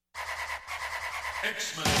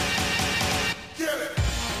X-Men. Get it!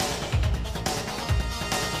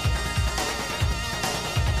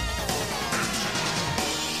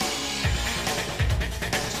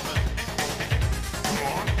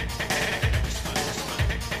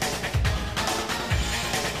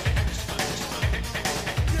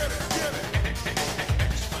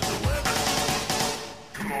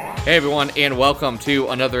 Hey everyone, and welcome to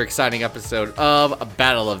another exciting episode of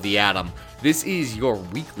Battle of the Atom. This is your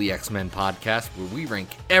weekly X-Men podcast where we rank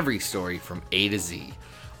every story from A to Z.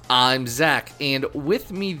 I'm Zach, and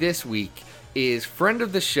with me this week is friend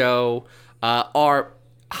of the show, our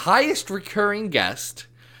highest recurring guest,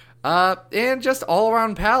 and just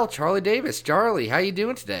all-around pal, Charlie Davis. Charlie, how you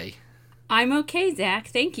doing today? I'm okay, Zach.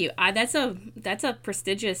 Thank you. That's a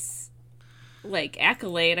prestigious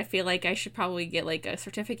accolade. I feel like I should probably get a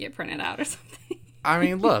certificate printed out or something. I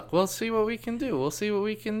mean, look, we'll see what we can do.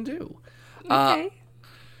 Okay.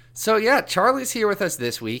 So yeah, Charlie's here with us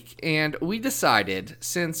this week, and we decided,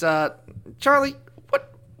 since Charlie,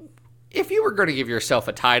 what if you were going to give yourself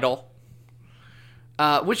a title,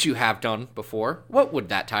 which you have done before, what would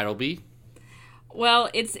that title be? Well,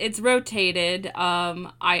 it's rotated.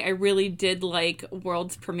 I really did like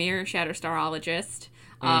world's premiere Shatterstarologist.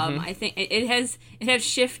 I think it has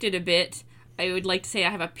shifted a bit. I would like to say I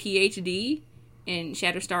have a PhD in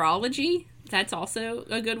Shatterstarology. That's also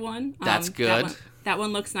a good one. That's good. That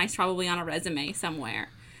one looks nice, probably on a resume somewhere.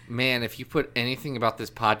 Man, if you put anything about this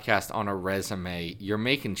podcast on a resume, you're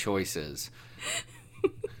making choices.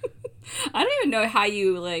 I don't even know how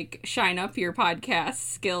you shine up your podcast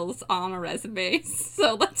skills on a resume.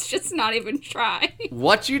 So let's just not even try.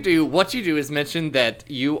 What you do is mention that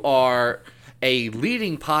you are a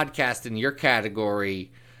leading podcast in your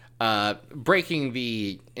category, breaking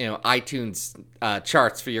the iTunes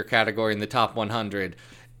charts for your category in the top 100,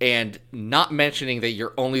 and not mentioning that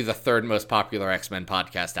you're only the third most popular X-Men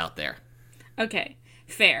podcast out there. Okay,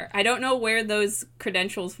 fair. I don't know where those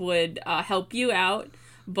credentials would help you out,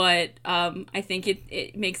 but I think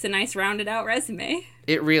it makes a nice rounded out resume.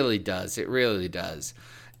 It really does.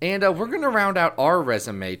 And we're going to round out our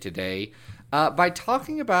resume today by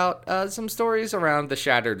talking about some stories around the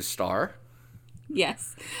Shattered Star.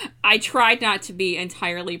 Yes. I tried not to be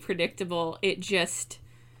entirely predictable. It just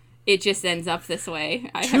ends up this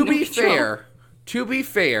way. To be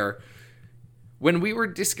fair, when we were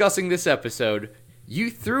discussing this episode,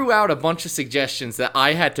 you threw out a bunch of suggestions that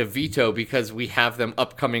I had to veto because we have them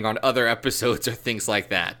upcoming on other episodes or things like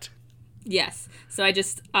that. Yes. So I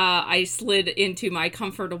just I slid into my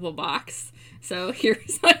comfortable box. So here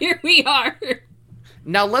we are.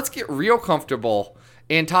 Now let's get real comfortable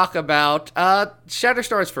and talk about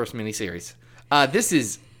Shatterstar's first miniseries. This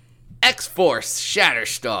is X-Force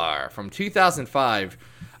Shatterstar from 2005,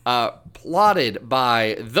 plotted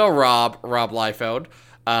by the Rob Liefeld,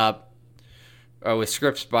 with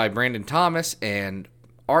scripts by Brandon Thomas and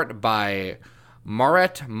art by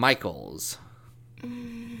Maret Michaels.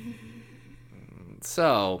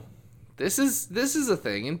 So, this is a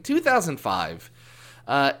thing. In 2005,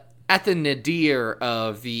 at the nadir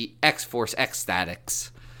of the X-Force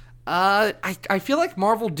X-Statics, I feel like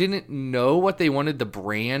Marvel didn't know what they wanted the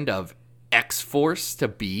brand of X-Force to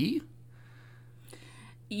be.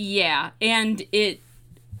 Yeah, and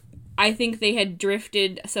I think they had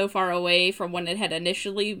drifted so far away from what it had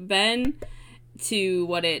initially been to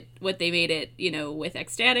what they made it, with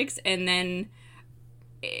X-Statics, and then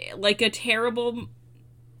like a terrible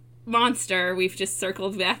monster, we've just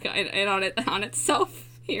circled back on itself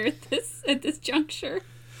here at this juncture.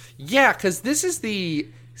 Yeah, because this is the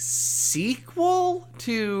sequel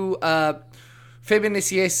to Fabian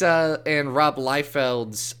Nicieza and Rob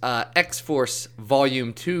Liefeld's X-Force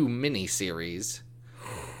Volume 2 miniseries.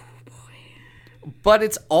 But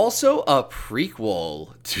it's also a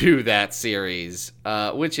prequel to that series,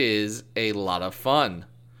 which is a lot of fun.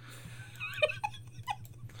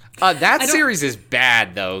 That series is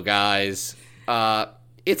bad, though, guys.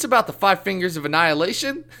 It's about the Five Fingers of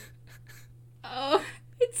Annihilation. Oh,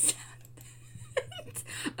 it's...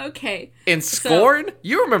 Okay. And Scorn? So,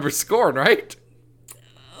 you remember Scorn, right?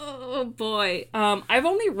 Oh, boy. I've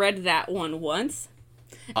only read that one once.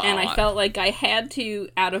 And I felt like I had to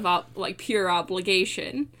out of, pure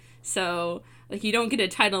obligation. So, you don't get a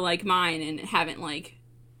title like mine and haven't,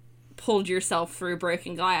 pulled yourself through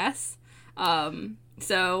broken glass.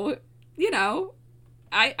 So,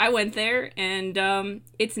 I went there, and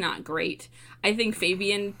it's not great. I think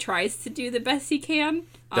Fabian tries to do the best he can.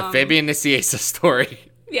 The Fabian Nicieza story.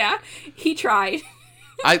 Yeah, he tried.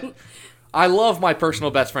 I love my personal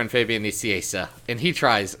best friend Fabian Nicieza, and he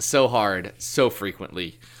tries so hard, so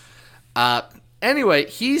frequently. Anyway,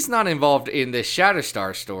 he's not involved in this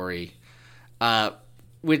Shatterstar story,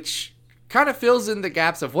 which kind of fills in the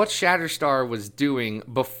gaps of what Shatterstar was doing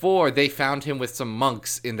before they found him with some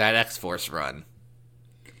monks in that X-Force run.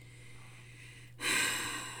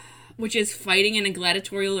 Which is fighting in a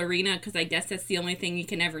gladiatorial arena, because I guess that's the only thing you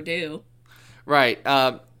can ever do. Right.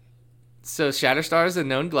 So Shatterstar is a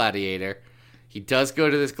known gladiator. He does go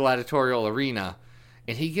to this gladiatorial arena,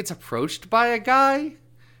 and he gets approached by a guy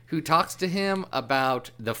who talks to him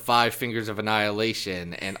about the 5 Fingers of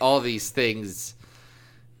Annihilation and all these things.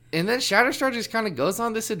 And then Shatterstar just kind of goes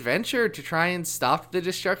on this adventure to try and stop the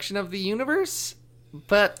destruction of the universe.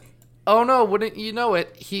 But, oh no, wouldn't you know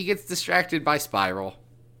it, he gets distracted by Spiral.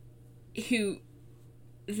 Who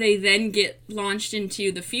they then get launched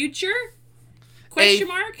into the future? Question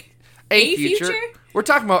mark? A future? We're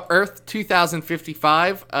talking about Earth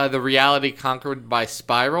 2055, the reality conquered by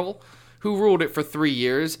Spiral, who ruled it for 3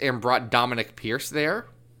 years and brought Dominic Pierce there.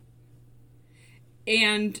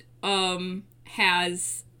 And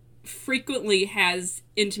frequently has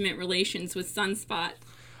intimate relations with Sunspot.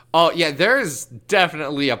 Oh, yeah, there's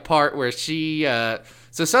definitely a part where she...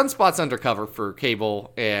 So Sunspot's undercover for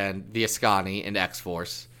Cable and the Ascani and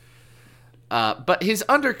X-Force. But his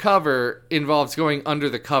undercover involves going under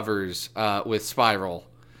the covers with Spiral.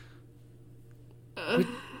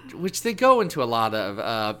 Which they go into a lot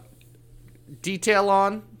of detail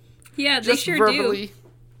on. Yeah, they just sure verbally,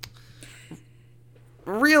 do.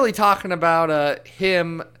 Really talking about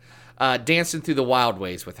him dancing through the wild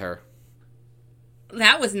ways with her.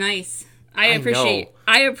 That was nice. I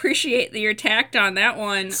appreciate that your tact on that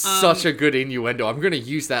one. Such a good innuendo. I'm going to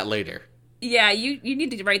use that later. Yeah, you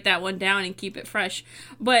need to write that one down and keep it fresh.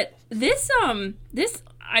 But this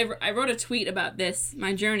I wrote a tweet about this,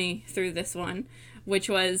 my journey through this one, which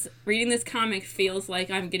was reading this comic feels like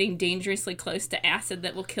I'm getting dangerously close to acid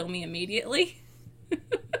that will kill me immediately.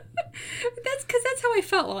 That's how I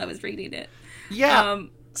felt while I was reading it. Yeah.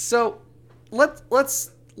 So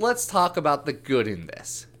let's talk about the good in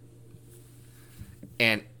this.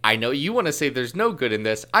 And I know you want to say there's no good in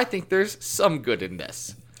this. I think there's some good in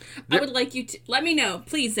this. I would like you to let me know,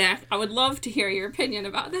 please, Zach. I would love to hear your opinion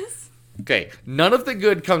about this. Okay, none of the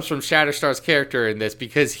good comes from Shatterstar's character in this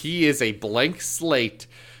because he is a blank slate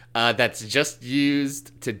that's just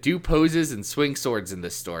used to do poses and swing swords in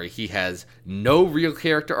this story. He has no real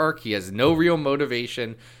character arc. He has no real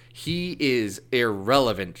motivation. He is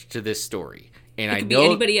irrelevant to this story. And It could be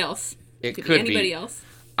anybody else. It could be anybody else.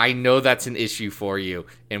 I know that's an issue for you,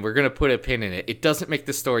 and we're going to put a pin in it. It doesn't make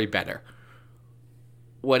the story better.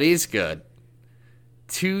 What is good?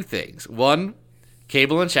 2 things. 1,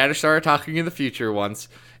 Cable and Shatterstar are talking in the future once,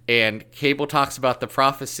 and Cable talks about the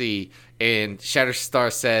prophecy, and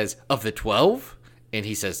Shatterstar says, of the 12? And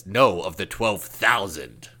he says, no, of the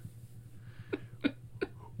 12,000.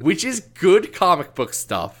 Which is good comic book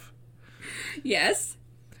stuff. Yes.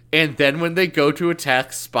 And then when they go to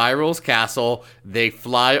attack Spiral's castle, they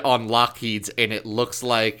fly on Lockheed's, and it looks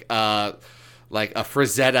like a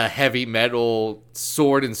Frazetta heavy metal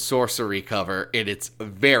sword and sorcery cover, and it's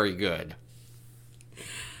very good.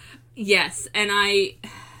 Yes, and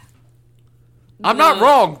I'm not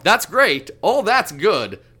wrong. That's great. All that's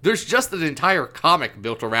good. There's just an entire comic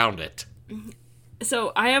built around it.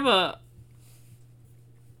 So I have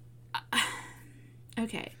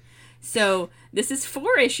okay. So this is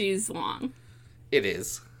 4 issues long. It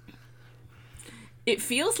is. It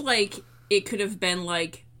feels like it could have been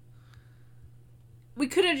like we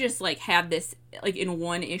could have just like had this like in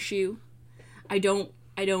 1 issue. I don't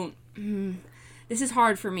this is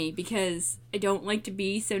hard for me because I don't like to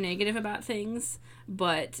be so negative about things,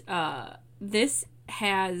 but this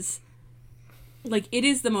has like it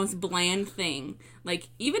is the most bland thing. Like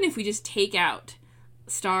even if we just take out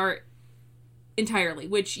Star entirely,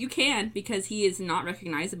 which you can because he is not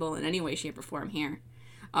recognizable in any way, shape, or form here.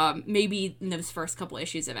 Maybe in those first couple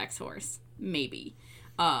issues of X-Force, maybe.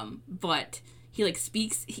 But he like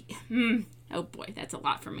speaks. Oh boy, that's a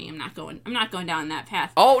lot for me. I'm not going down that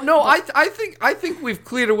path. Oh no, but I think we've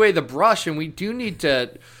cleared away the brush, and we do need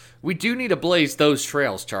to blaze those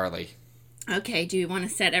trails, Charlie. Okay, do we want to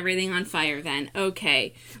set everything on fire then?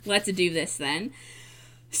 Okay, let's do this then.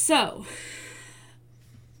 So,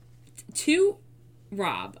 to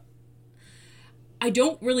Rob, I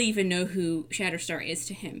don't really even know who Shatterstar is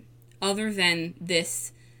to him, other than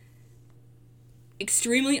this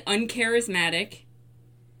extremely uncharismatic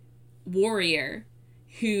warrior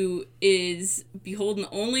who is beholden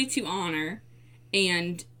only to honor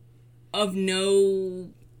and of no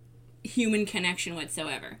human connection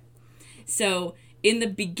whatsoever. So, in the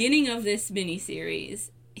beginning of this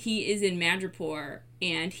miniseries, he is in Madripoor,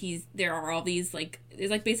 and there are all these, like,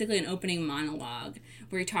 there's, like, basically an opening monologue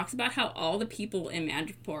where he talks about how all the people in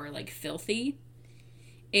Madripoor are, like, filthy,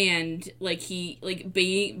 and, like, he, like,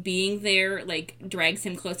 being there, like, drags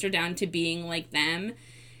him closer down to being like them,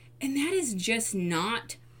 and that is just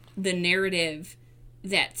not the narrative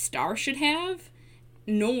that Star should have,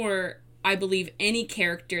 nor, I believe, any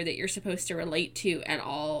character that you're supposed to relate to at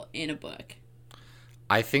all in a book.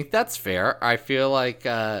 I think that's fair. I feel like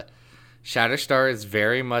Shatterstar is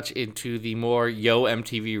very much into the more Yo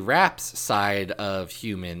MTV Raps side of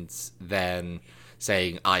humans than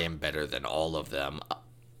saying, I am better than all of them.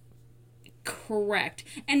 Correct.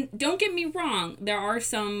 And don't get me wrong, there are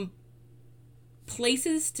some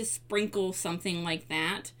places to sprinkle something like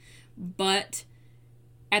that, but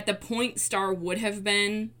at the point Star would have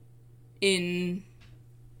been in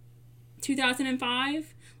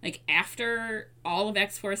 2005, like after all of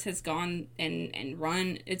X-Force has gone and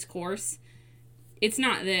run its course, it's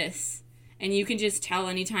not this. And you can just tell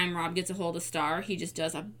anytime Rob gets a hold of Star, he just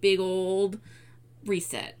does a big old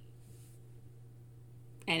reset.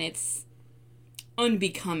 And it's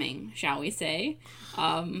unbecoming, shall we say.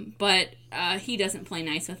 But he doesn't play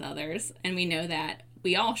nice with others, and we know that.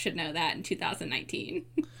 We all should know that in 2019.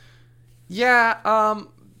 Yeah,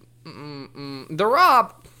 the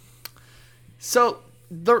Rob... So,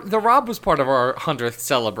 the Rob was part of our 100th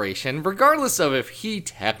celebration, regardless of if he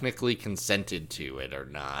technically consented to it or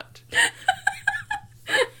not.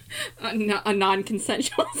 A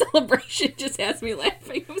non-consensual celebration just has me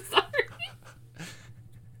laughing. I'm sorry.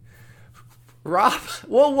 Rob,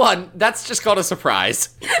 well, one, that's just called a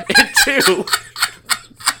surprise. And two...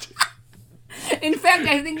 In fact,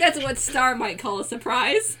 I think that's what Star might call a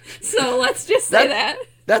surprise. So let's just say that.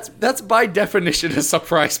 That's by definition a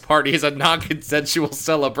surprise party is a non-consensual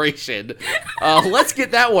celebration. Let's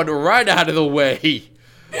get that one right out of the way.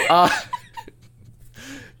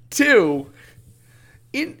 Two,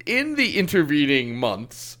 in the intervening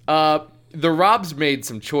months, the Rob's made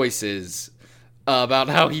some choices about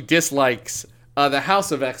how he dislikes the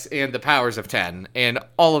House of X and the Powers of 10, and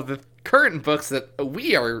all of the current books that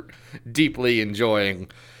we are deeply enjoying.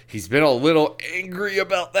 He's been a little angry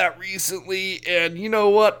about that recently, and you know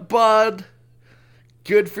what, bud?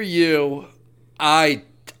 Good for you. I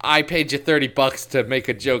paid you $30 to make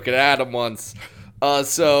a joke at Adam once,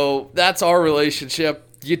 so that's our relationship.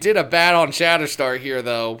 You did a bad on Shatterstar here,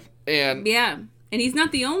 though, and... Yeah, and he's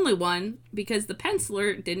not the only one, because the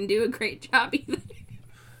penciler didn't do a great job either.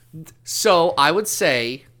 So, I would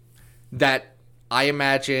say that I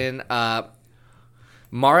imagine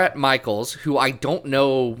Marat Michaels, who I don't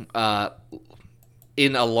know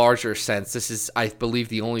in a larger sense. This is, I believe,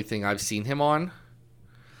 the only thing I've seen him on.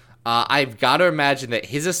 I've got to imagine that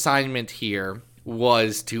his assignment here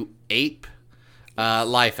was to ape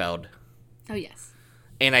Liefeld. Oh, yes.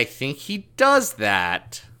 And I think he does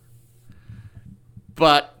that.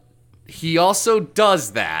 But he also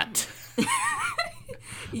does that.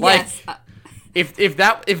 Yes. If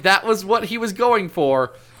that was what he was going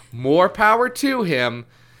for, more power to him.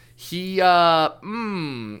 He,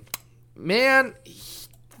 man,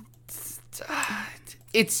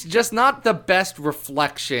 it's just not the best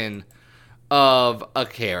reflection of a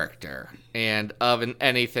character and of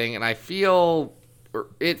anything, and I feel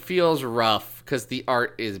it feels rough because the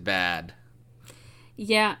art is bad.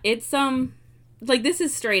 Yeah, it's, like, this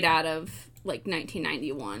is straight out of, like,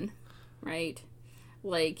 1991, right?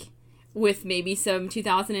 Like, with maybe some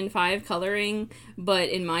 2005 coloring, but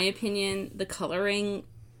in my opinion, the coloring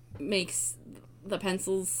makes the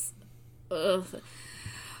pencils... Ugh.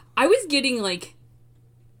 I was getting, like...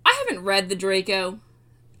 I haven't read the Draco,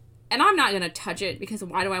 and I'm not going to touch it, because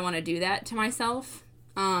why do I want to do that to myself?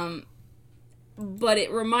 But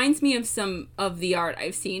it reminds me of some of the art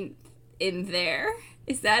I've seen in there.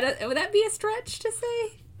 Would that be a stretch to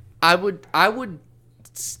say?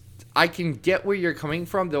 I can get where you're coming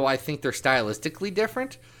from, though I think they're stylistically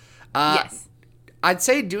different. Yes. I'd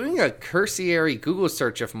say doing a cursory Google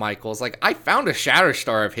search of Michael's, like, I found a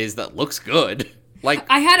Shatterstar of his that looks good. Like,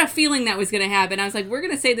 I had a feeling that was going to happen. I was like, we're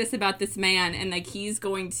going to say this about this man, and, like, he's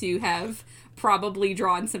going to have probably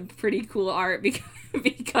drawn some pretty cool art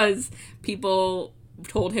because people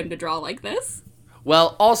told him to draw like this.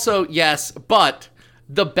 Well, also, yes, but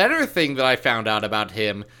the better thing that I found out about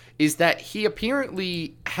him is that he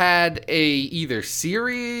apparently had a either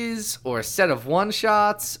series or a set of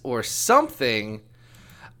one-shots or something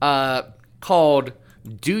called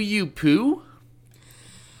Do You Poo?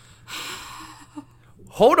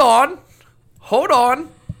 Hold on.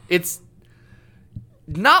 It's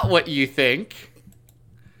not what you think.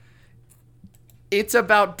 It's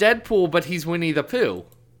about Deadpool, but he's Winnie the Pooh.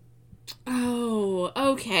 Oh,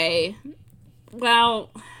 okay.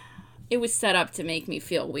 Well, it was set up to make me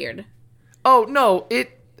feel weird. Oh, no,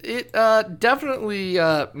 it definitely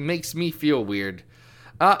makes me feel weird.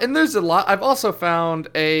 And there's a lot. I've also found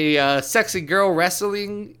a sexy girl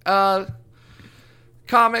wrestling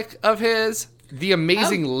comic of his, The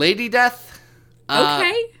Amazing Lady Death.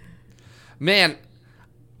 Okay. Man,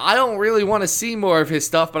 I don't really want to see more of his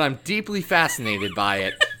stuff, but I'm deeply fascinated by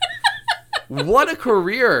it. What a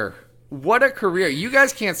career. What a career. You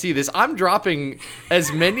guys can't see this. I'm dropping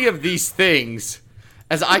as many of these things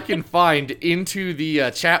as I can find into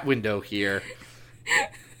the chat window here.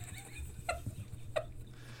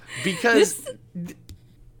 Because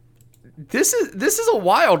this is a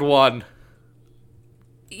wild one.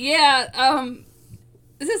 Yeah,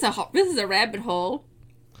 this is a rabbit hole.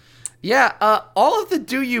 Yeah, all of the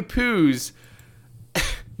Do You Poos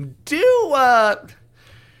do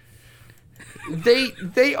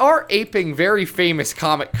they are aping very famous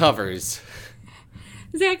comic covers.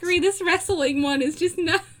 Zachary, this wrestling one is just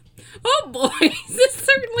not. Oh boy, is this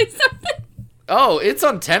certainly something? Oh, it's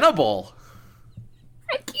untenable.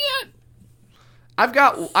 I can't. I've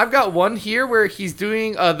got one here where he's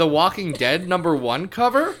doing the Walking Dead #1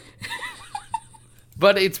 cover,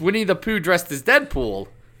 but it's Winnie the Pooh dressed as Deadpool.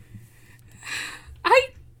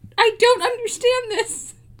 I don't understand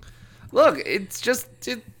this. Look, it's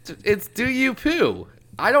Do You Pooh.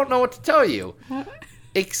 I don't know what to tell you,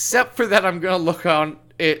 except for that I'm gonna look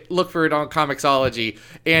for it on Comixology,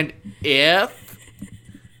 and if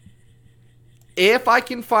I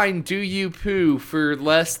can find Do You Pooh for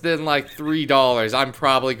less than like $3, I'm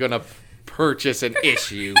probably gonna purchase an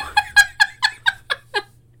issue.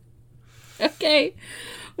 Okay,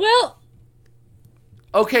 well.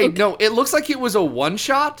 Okay, no, it looks like it was a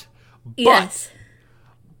one-shot, Yes.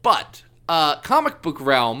 but Comic Book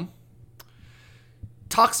Realm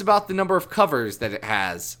talks about the number of covers that it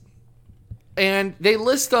has. And they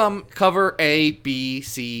list cover A, B,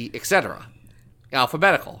 C, etc.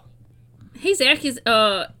 Alphabetical. Hey Zach, is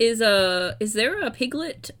there a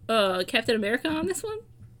Piglet Captain America on this one?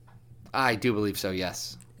 I do believe so,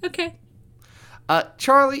 yes. Okay.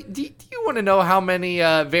 Charlie, do you want to know how many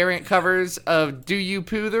variant covers of Do You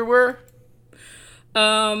Pooh there were?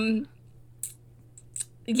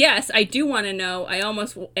 Yes, I do want to know. I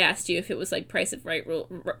almost asked you if it was like Price is Right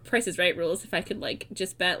rules. If I could like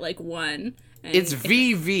just bet like one. It's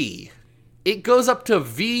VV. It goes up to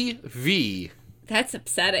VV. That's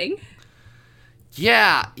upsetting.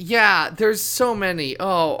 Yeah. There's so many.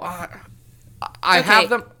 Oh, I have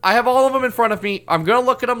them. I have all of them in front of me. I'm gonna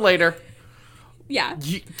look at them later. Yeah.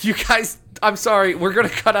 You guys, I'm sorry. We're gonna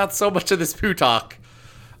cut out so much of this poo talk.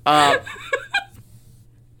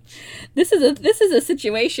 This is a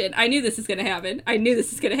situation. I knew this was gonna happen.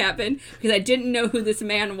 Because I didn't know who this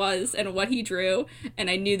man was and what he drew, and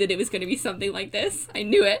I knew that it was gonna be something like this. I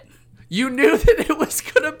knew it. You knew that it was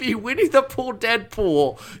gonna be Winnie the Pooh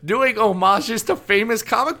Deadpool doing homages to famous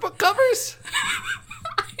comic book covers?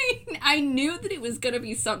 I knew that it was going to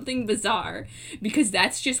be something bizarre because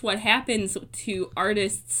that's just what happens to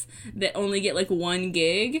artists that only get like one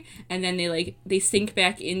gig and then they sink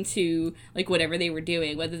back into like whatever they were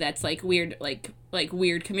doing, whether that's like weird like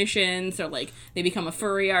weird commissions or like they become a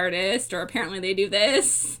furry artist or apparently they do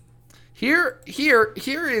this. Here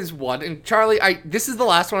is one, and Charlie, this is the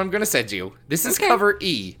last one I'm going to send you. This is cover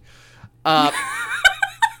E. All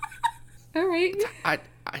right.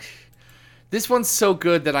 This one's so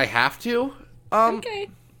good that I have to. Okay.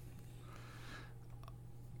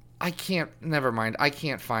 I can't. Never mind. I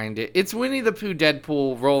can't find it. It's Winnie the Pooh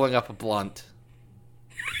Deadpool rolling up a blunt.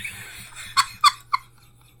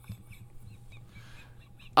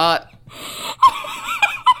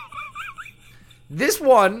 This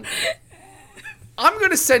one, I'm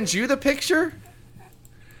gonna send you the picture.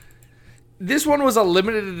 This one was a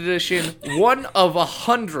limited edition, 1 of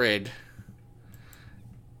 100,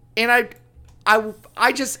 and I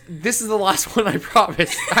just, this is the last one, I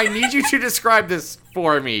promise. I need you to describe this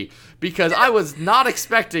for me, because I was not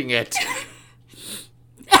expecting it.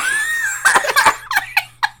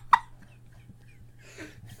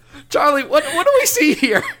 Charlie, what do we see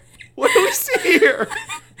here? What do we see here?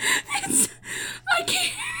 I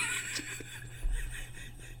can't.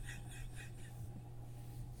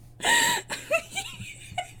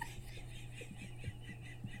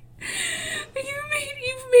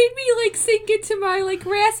 You've made me like sink into my like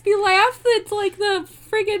raspy laugh that's like the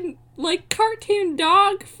friggin' like cartoon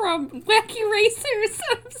dog from Wacky Racers.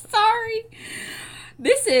 I'm sorry.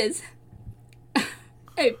 This is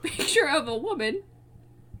a picture of a woman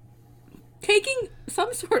taking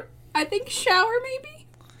some sort, I think, shower maybe?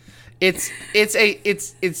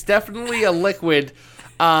 It's definitely a liquid.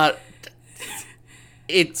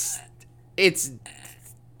 It's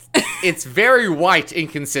very white in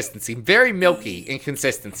consistency, very milky in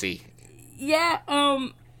consistency. Yeah,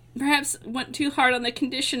 perhaps went too hard on the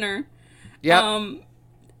conditioner. Yeah.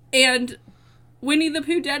 And Winnie the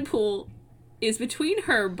Pooh Deadpool is between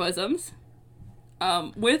her bosoms,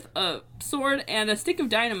 with a sword and a stick of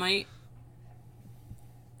dynamite.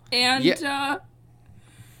 And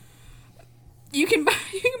you can buy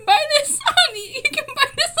this on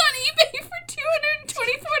eBay for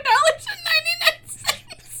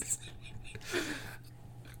 $224.99.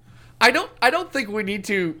 I don't think we need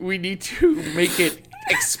to make it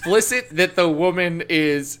explicit that the woman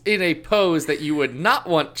is in a pose that you would not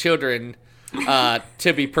want children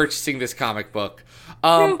to be purchasing this comic book.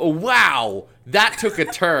 Wow, that took a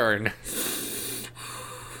turn.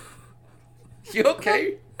 You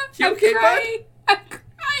okay? You okay, bud? I'm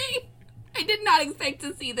crying. I did not expect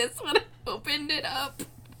to see this when I opened it up.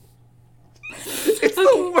 It's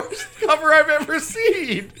the worst cover I've ever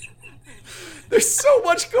seen. There's so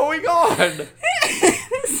much going on.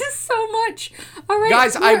 This is so much. All right,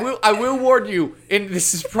 guys, I will warn you, and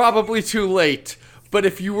this is probably too late. But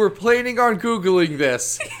if you were planning on Googling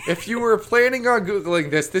this,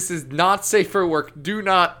 this is not safe for work. Do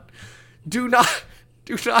not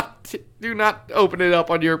open it up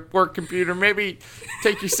on your work computer. Maybe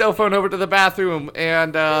take your cell phone over to the bathroom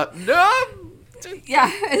and no. Yeah,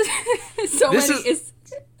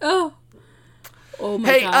 oh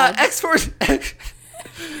my god. X-Force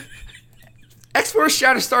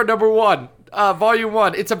Shatterstar #1, Volume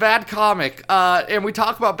 1. It's a bad comic, and we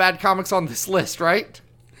talk about bad comics on this list, right?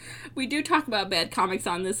 We do talk about bad comics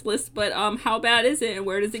on this list, but how bad is it and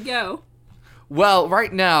where does it go? Well,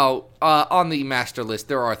 right now, on the master list,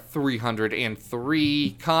 there are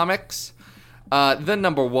 303 comics. The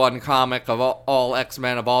 #1 comic of all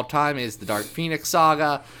X-Men of all time is the Dark Phoenix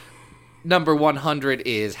Saga. Number 100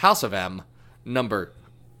 is House of M. Number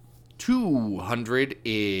 200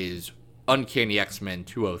 is Uncanny X-Men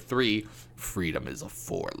 203. Freedom is a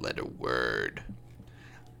 4-letter word.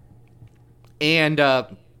 And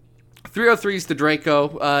 303 is the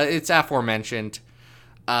Draco. It's aforementioned.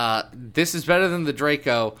 This is better than the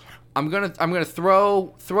Draco. I'm gonna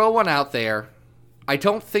throw one out there. I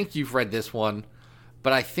don't think you've read this one,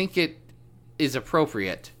 but I think it is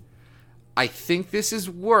appropriate. I think this is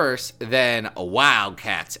worse than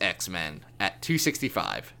Wildcats X-Men at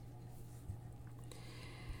 265.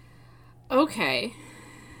 Okay.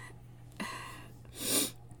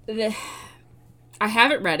 I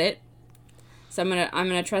haven't read it, so I'm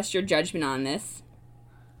gonna trust your judgment on this.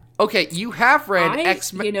 Okay, you have read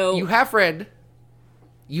X-Men. You have read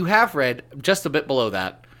just a bit below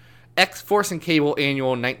that, X-Force and Cable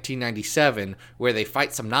Annual 1997, where they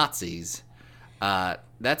fight some Nazis.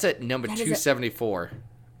 That's at number 274.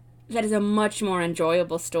 That is a much more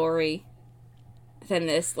enjoyable story than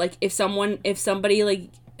this. Like, if somebody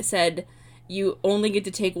like said, you only get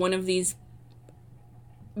to take one of these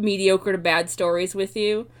mediocre to bad stories with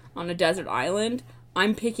you on a desert island,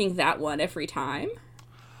 I'm picking that one every time.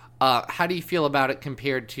 How do you feel about it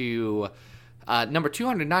compared to number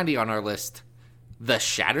 290 on our list, the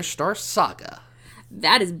Shatterstar Saga?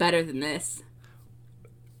 That is better than this.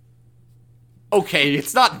 Okay,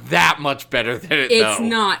 it's not that much better than it, It's though.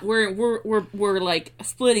 not. We're like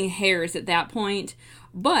splitting hairs at that point.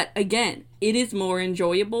 But again, it is more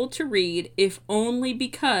enjoyable to read, if only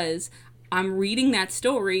because I'm reading that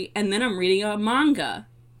story and then I'm reading a manga.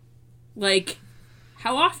 Like,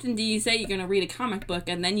 how often do you say you're gonna read a comic book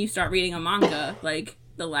and then you start reading a manga, like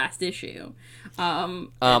the last issue?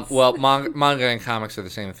 Well, manga and comics are the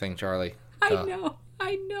same thing, Charlie. I know.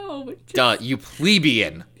 Duh, you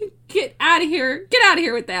plebeian. Get out of here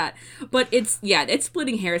with that. But it's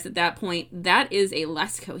splitting hairs at that point. That is a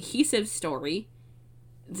less cohesive story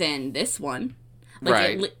than this one.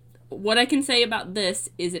 Right. What I can say about this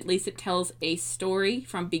is at least it tells a story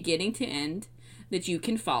from beginning to end that you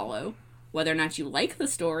can follow. Whether or not you like the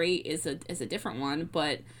story is a different one,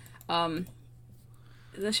 but the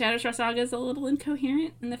Shatterstar Saga is a little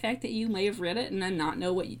incoherent in the fact that you may have read it and then not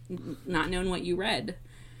known what you read.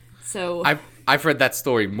 So I've read that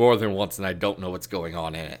story more than once and I don't know what's going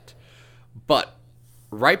on in it. But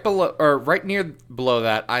right near below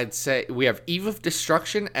that, I'd say we have Eve of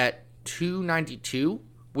Destruction at 292,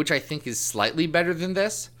 which I think is slightly better than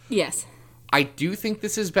this. Yes. I do think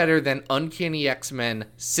this is better than Uncanny X-Men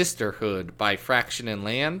Sisterhood by Fraction and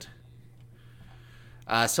Land.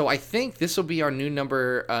 So I think this will be our new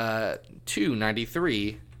number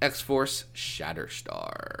 293, X-Force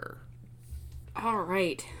Shatterstar. All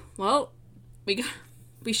right. Well, we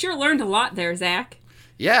We sure learned a lot there, Zach.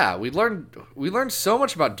 Yeah, we learned so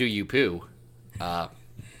much about Do You Poo.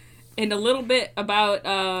 And a little bit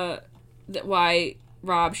about why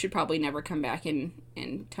Rob should probably never come back and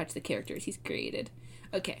touch the characters he's created.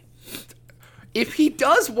 Okay. If he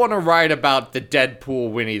does want to write about the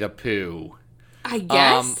Deadpool Winnie the Pooh, I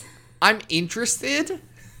guess. I'm interested.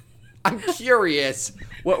 I'm curious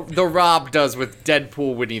what the Rob does with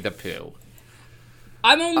Deadpool Winnie the Pooh.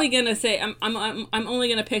 I'm only gonna say I'm only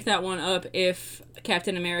gonna pick that one up if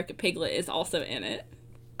Captain America Piglet is also in it.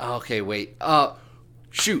 Okay, wait.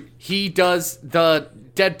 Shoot, he does the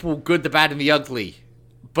Deadpool Good, the Bad, and the Ugly,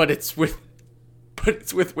 but it's with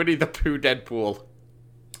Winnie the Pooh Deadpool.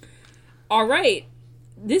 All right,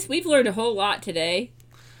 we've learned a whole lot today.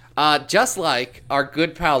 Just like our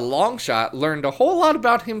good pal Longshot learned a whole lot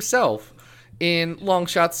about himself in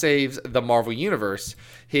Longshot Saves the Marvel Universe,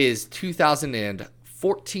 his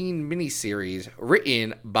 2014 miniseries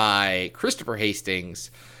written by Christopher Hastings,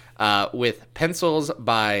 with pencils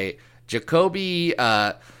by Jacoby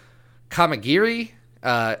Kamagiri,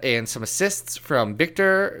 and some assists from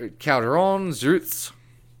Victor Calderon-Zurz.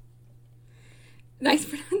 Nice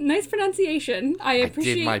pronunciation. I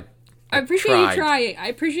appreciate you trying. I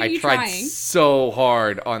appreciate you tried trying. So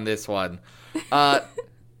hard on this one.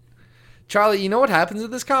 Charlie, you know what happens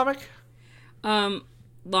in this comic?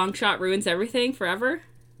 Longshot ruins everything forever.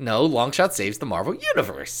 No, Longshot saves the Marvel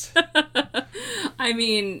Universe. I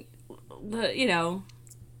mean,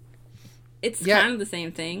 it's kind of the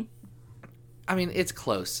same thing. I mean, it's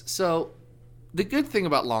close. So, the good thing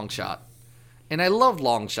about Longshot, and I love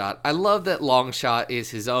Longshot, I love that Longshot is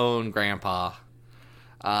his own grandpa,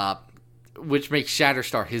 which makes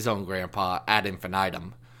Shatterstar his own grandpa ad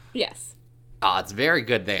infinitum. Yes. It's very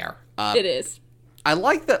good there. It is. I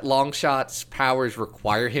like that Longshot's powers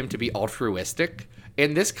require him to be altruistic,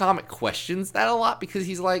 and this comic questions that a lot because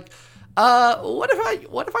he's like, what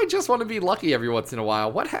if I just want to be lucky every once in a while?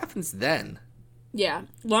 What happens then? Yeah,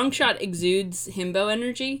 Longshot exudes himbo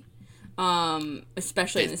energy,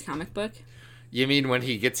 especially in this comic book. You mean when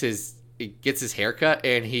he gets his haircut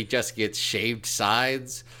and he just gets shaved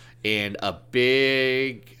sides and a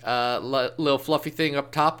big little fluffy thing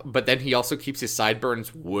up top, but then he also keeps his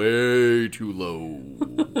sideburns way too low.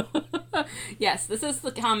 Yes, this is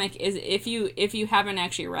the comic. Is if you haven't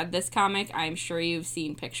actually read this comic, I'm sure you've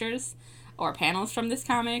seen pictures or panels from this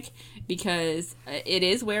comic, because it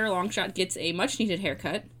is where Longshot gets a much needed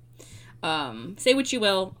haircut. Say what you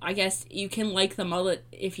will, I guess you can like the mullet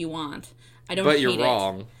if you want. I don't. But hate you're it.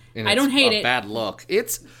 Wrong. And I don't hate it. Bad look.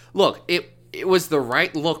 It was the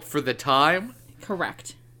right look for the time.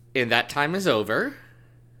 Correct. And that time is over.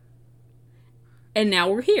 And now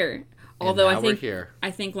we're here. Although I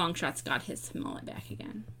think Longshot's got his mullet back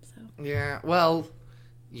again. So. Yeah. Well.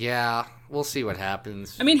 Yeah, we'll see what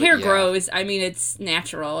happens. I mean, hair grows. I mean, it's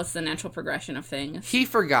natural. It's the natural progression of things. He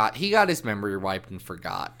forgot. He got his memory wiped and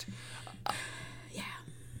forgot. Yeah.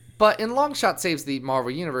 But in Longshot Saves the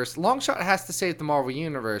Marvel Universe, Longshot has to save the Marvel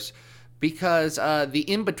Universe because the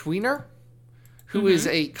In-Betweener, who is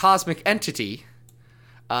a cosmic entity,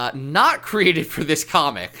 not created for this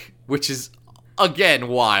comic, which is, again,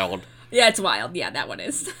 wild. Yeah, it's wild. Yeah, that one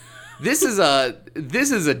is. This is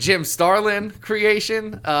a Jim Starlin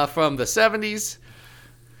creation from the 70s.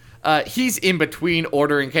 He's in between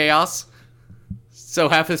order and chaos. So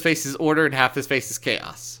half his face is order and half his face is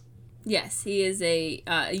chaos. Yes, he is a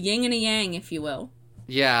yin and a yang, if you will.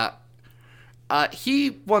 Yeah.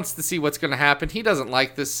 He wants to see what's going to happen. He doesn't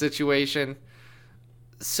like this situation.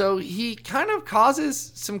 So he kind of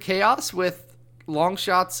causes some chaos with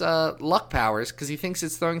Longshot's luck powers because he thinks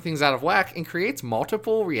it's throwing things out of whack and creates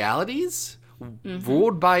multiple realities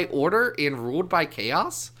ruled by order and ruled by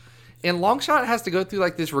chaos. And Longshot has to go through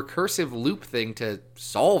like this recursive loop thing to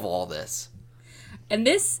solve all this. And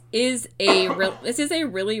this is a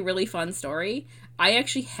really, really fun story. I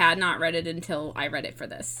actually had not read it until I read it for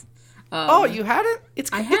this. Oh, you hadn't?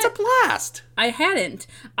 It's a blast. I hadn't.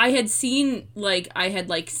 I had seen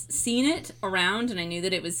seen it around, and I knew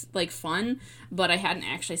that it was like fun, but I hadn't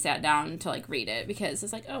actually sat down to like read it because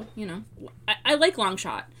it's like, oh, I like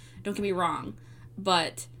Longshot. Don't get me wrong,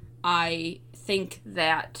 but I think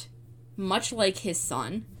that much like his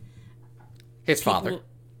son, his father,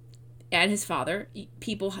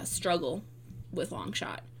 people struggle with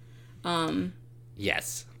Longshot.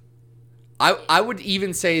 Yes. I would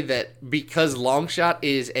even say that because Longshot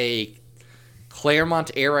is a Claremont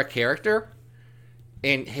era character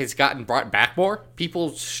and has gotten brought back more,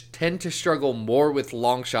 people tend to struggle more with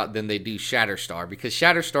Longshot than they do Shatterstar, because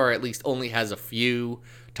Shatterstar at least only has a few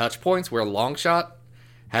touch points where Longshot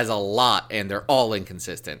has a lot and they're all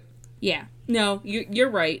inconsistent. Yeah. No, you're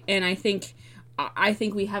right, and I think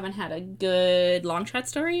we haven't had a good Longshot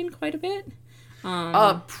story in quite a bit.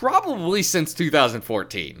 Probably since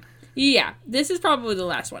 2014. Yeah, this is probably the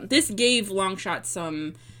last one. This gave Longshot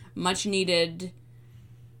some much needed,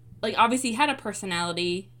 like, obviously he had a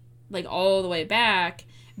personality, like, all the way back,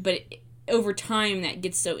 but over time that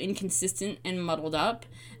gets so inconsistent and muddled up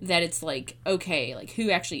that it's like, okay, like, who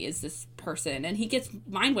actually is this person? And he gets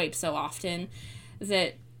mind wiped so often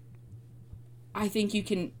that I think you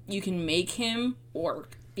can make him, or,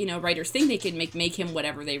 you know, writers think they can make him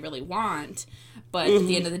whatever they really want, but at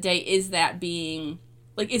the end of the day, is that being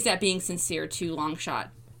sincere to Longshot?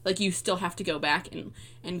 Like, you still have to go back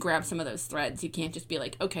and grab some of those threads. You can't just be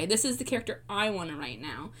like, okay, this is the character I want to write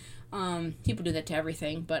now. People do that to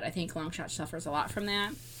everything, but I think Longshot suffers a lot from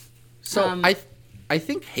that. So I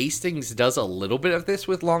think Hastings does a little bit of this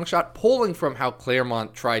with Longshot, pulling from how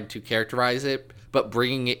Claremont tried to characterize it, but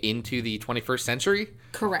bringing it into the 21st century.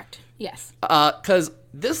 Correct. Yes. Because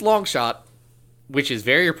this Longshot, which is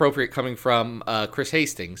very appropriate coming from Chris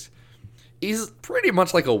Hastings, he's pretty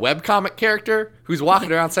much like a webcomic character who's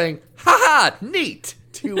walking around saying, "Ha ha, neat,"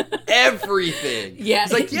 to everything. Yeah.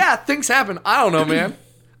 He's like, yeah, things happen. I don't know, man.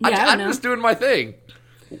 Yeah, I'm just doing my thing.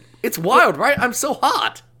 It's wild, right? I'm so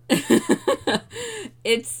hot.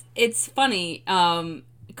 It's funny.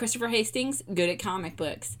 Christopher Hastings, good at comic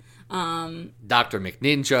books. Dr.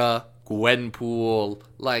 McNinja, Gwenpool,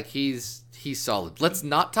 like, he's solid. Let's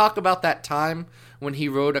not talk about that time when he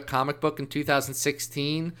wrote a comic book in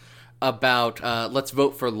 2016 about let's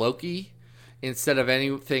vote for Loki instead of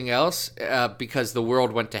anything else, because the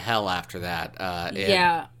world went to hell after that.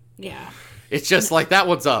 Yeah. It's just like, that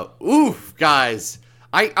one's up. Oof, guys.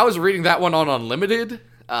 I was reading that one on Unlimited,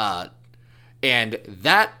 and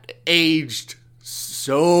that aged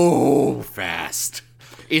so fast.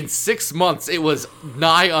 In 6 months, it was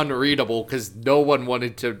nigh unreadable because no one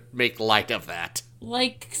wanted to make light of that.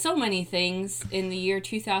 Like so many things in the year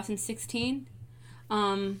 2016.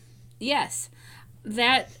 Yes.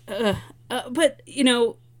 That, but, you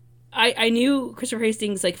know, I knew Christopher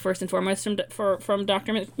Hastings, like, first and foremost from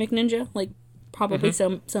Dr. McNinja, like, probably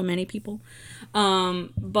so many people.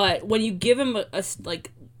 But when you give him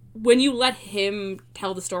when you let him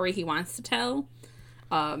tell the story he wants to tell,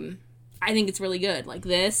 I think it's really good. Like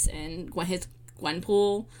this and his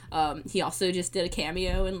Gwenpool. He also just did a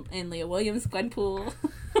cameo in Leah Williams' Gwenpool.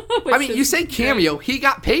 I mean, you say cameo. He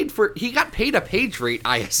got paid a page rate,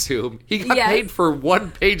 I assume. He got paid for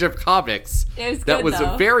 1 page of comics. It was good, that was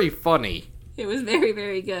though. Very funny. It was very,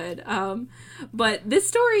 very good. But this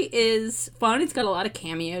story is fun. It's got a lot of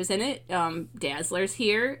cameos in it. Dazzler's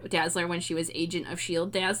here. Dazzler when she was Agent of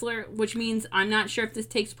S.H.I.E.L.D. Dazzler, which means I'm not sure if this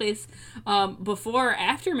takes place before or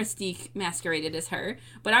after Mystique masqueraded as her.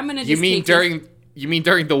 But I'm going to just You mean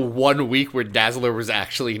during the 1 week where Dazzler was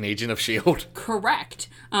actually an Agent of S.H.I.E.L.D.? Correct.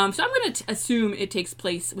 So I'm going to assume it takes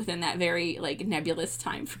place within that very, like, nebulous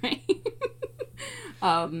time frame.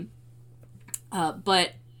 But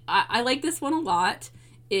I like this one a lot.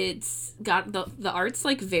 It's got the art's,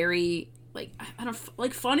 like, very, like, I don't,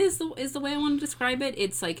 like, fun is the way I want to describe it.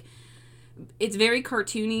 It's like, it's very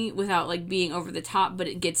cartoony without, like, being over the top, but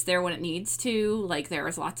it gets there when it needs to. Like,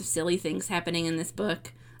 there's lots of silly things happening in this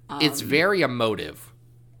book. It's very emotive.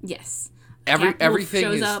 Yes. Everything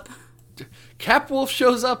shows is up. Capwolf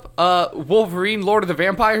shows up. Wolverine, Lord of the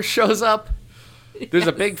Vampires shows up. There's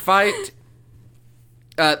a big fight.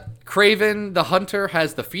 Kraven the Hunter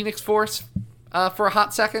has the Phoenix Force for a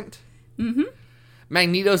hot second. Mm-hmm.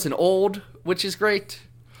 Magneto's an old, which is great.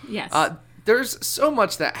 Yes. There's so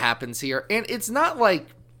much that happens here, and it's not like,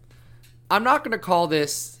 I'm not going to call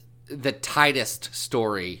this the tightest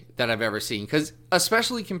story that I've ever seen, because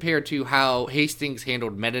especially compared to how Hastings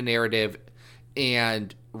handled meta-narrative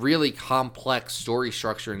and really complex story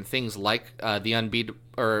structure and things like the Unbeatable,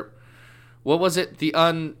 or what was it?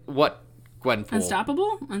 What Gwenpool?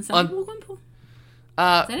 Unstoppable Gwenpool? Is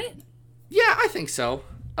that it? Yeah, I think so.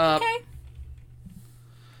 Okay.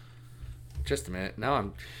 Just a minute. Now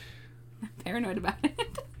I'm paranoid about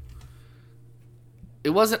it.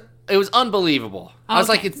 It was unbelievable. I was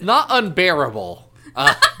like, it's not unbearable.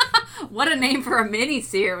 What a name for a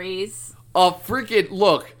mini-series. Freaking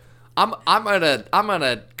look. I'm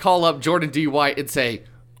gonna call up Jordan D. White and say,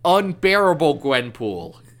 unbearable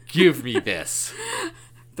Gwenpool. Give me this.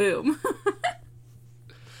 Boom.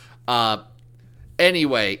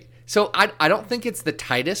 Anyway, so I don't think it's the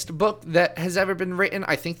tightest book that has ever been written.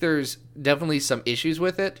 I think there's definitely some issues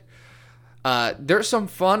with it. There's some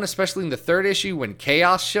fun, especially in the 3rd issue when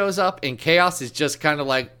Chaos shows up, and Chaos is just kind of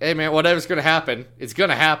like, hey man, whatever's gonna happen, it's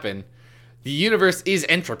gonna happen. The universe is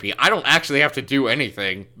entropy. I don't actually have to do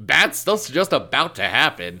anything. Bad stuff's just about to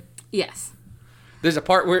happen. Yes. There's a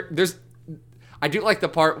part where I do like the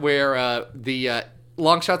part where the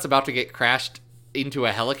Longshot's about to get crashed into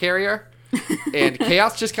a helicarrier, and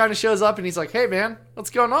Chaos just kind of shows up, and he's like, "Hey, man, what's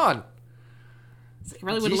going on?" I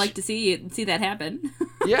really would like to see that happen.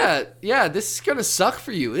 yeah, this is gonna suck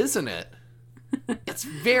for you, isn't it? It's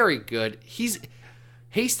very good.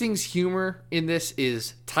 Hastings' humor in this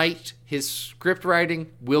is tight. His script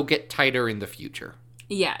writing will get tighter in the future.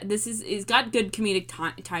 Yeah, is got good comedic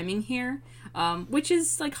timing here, which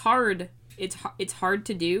is like hard. It's hard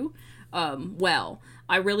to do. Well,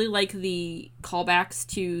 I really like the callbacks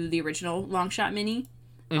to the original Longshot mini.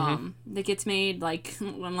 That gets made, like,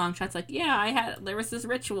 when Longshot's like, yeah, there was this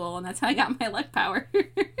ritual, and that's how I got my luck powers.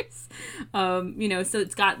 So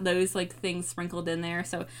it's got those, like, things sprinkled in there.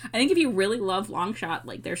 So I think if you really love Longshot,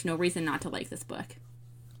 like, there's no reason not to like this book.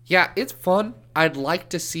 Yeah, it's fun. I'd like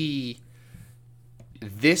to see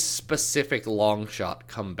this specific Longshot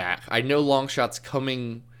come back. I know Longshot's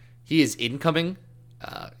coming. He is incoming.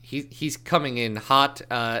 He's coming in hot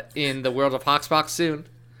in the world of Hoxpox soon.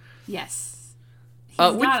 Yes.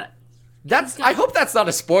 I hope that's not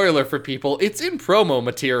a spoiler for people. It's in promo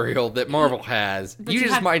material that Marvel has. You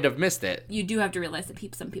just might have missed it. You do have to realize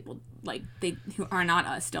that some people, like, who are not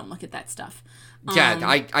us, don't look at that stuff. Yeah,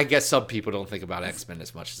 I guess some people don't think about X-Men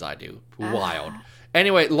as much as I do. Wild.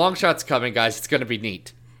 Anyway, Longshot's coming, guys. It's going to be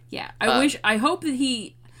neat. Yeah, I hope that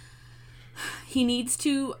he needs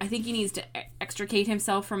to, I think he needs to extricate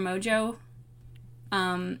himself from Mojo.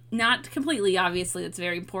 Not completely, obviously, that's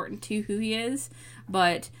very important to who he is,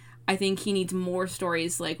 but I think he needs more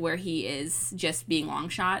stories like where he is just being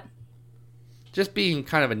Longshot. Just being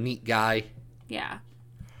kind of a neat guy. Yeah.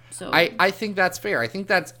 So I think that's fair. I think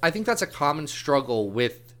that's a common struggle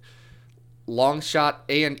with Longshot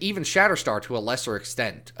and even Shatterstar to a lesser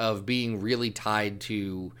extent of being really tied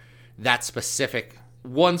to that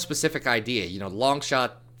one specific idea. You know,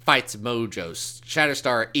 Longshot fights Mojo.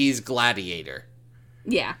 Shatterstar is Gladiator.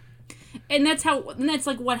 Yeah. And that's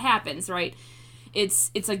like what happens, right?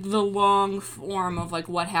 It's like the long form of like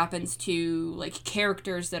what happens to like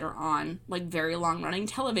characters that are on like very long running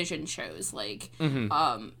television shows. Like,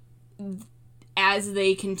 as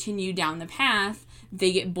they continue down the path,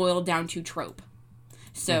 they get boiled down to trope.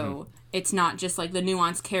 So it's not just like the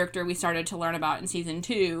nuanced character we started to learn about in season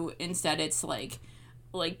 2. Instead, it's like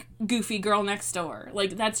goofy girl next door.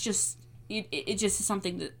 Like, that's just, it just is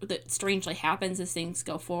something that strangely happens as things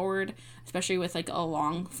go forward, especially with like a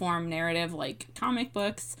long form narrative like comic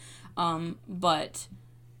books. But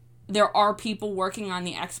there are people working on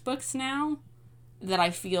the X books now that I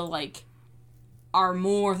feel like are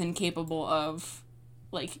more than capable of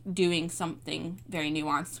like doing something very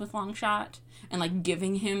nuanced with Longshot and like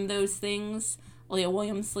giving him those things. Leah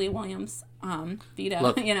Williams, Vito,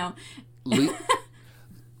 Look, you know.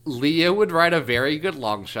 Leah would write a very good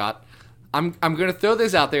Longshot. I'm going to throw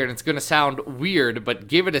this out there, and it's going to sound weird, but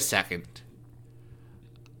give it a second.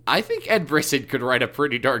 I think Ed Brisson could write a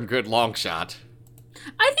pretty darn good Longshot.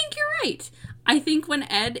 I think you're right. I think when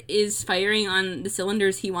Ed is firing on the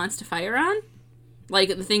cylinders he wants to fire on, like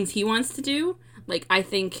the things he wants to do, like I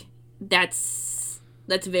think that's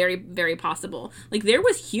very, very possible. Like there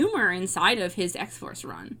was humor inside of his X-Force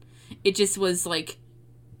run. It just was like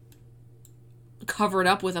covered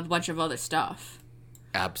up with a bunch of other stuff.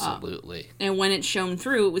 Absolutely. And when it shone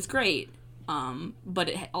through, it was great. But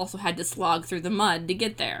it also had to slog through the mud to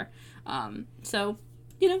get there. So,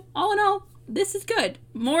 you know, all in all, this is good.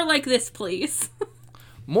 More like this, please.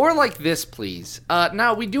 More like this, please.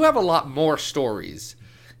 Now, we do have a lot more stories,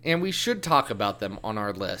 and we should talk about them on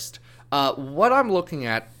our list. What I'm looking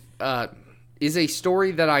at is a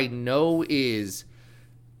story that I know is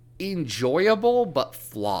enjoyable but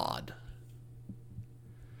flawed.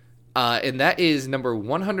 And that is number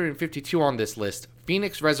 152 on this list,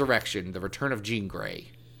 Phoenix Resurrection, The Return of Jean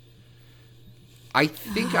Grey. I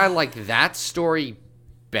think I like that story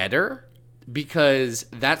better because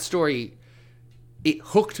that story, it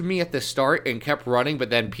hooked me at the start and kept running, but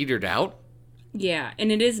then petered out. Yeah, and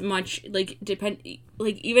it is much, like,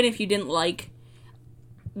 even if you didn't like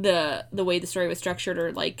the way the story was structured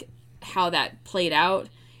or, like, how that played out,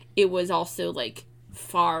 it was also, like,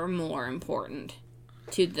 far more important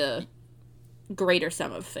to the greater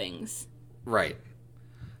sum of things. Right.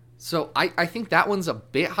 So I think that one's a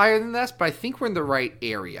bit higher than this, but I think we're in the right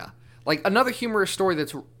area. Like, another humorous story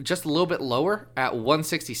that's just a little bit lower at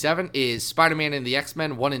 167 is Spider-Man and the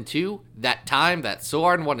X-Men 1 and 2, that time that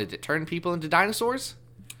Soren wanted to turn people into dinosaurs.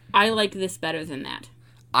 I like this better than that.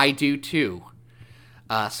 I do too.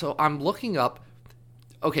 So I'm looking up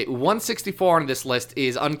okay, 164 on this list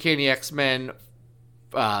is Uncanny X-Men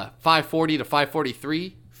 540 to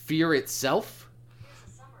 543, Fear Itself.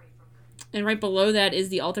 And right below that is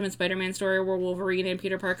the Ultimate Spider-Man story where Wolverine and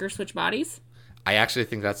Peter Parker switch bodies. I actually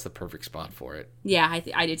think that's the perfect spot for it. Yeah,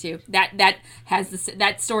 I do too.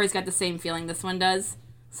 That story's got the same feeling this one does.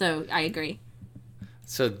 So I agree.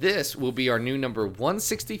 So this will be our new number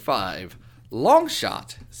 165.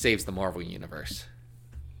 Longshot saves the Marvel Universe.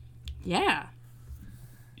 Yeah.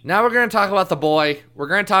 Now we're going to talk about the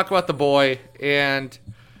boy. And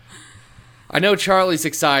I know Charlie's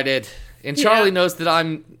excited, and Charlie knows that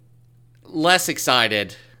I'm less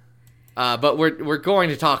excited. But we're going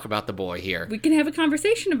to talk about the boy here. We can have a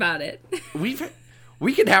conversation about it.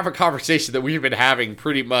 We can have a conversation that we've been having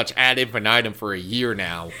pretty much ad infinitum for a year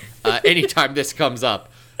now. Anytime this comes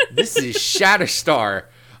up, this is Shatterstar,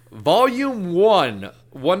 Volume 1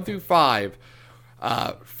 through 5,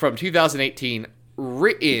 from 2018,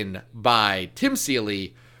 written by Tim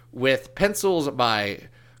Seeley, with pencils by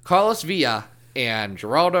Carlos Villa and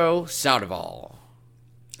Geraldo Sandoval.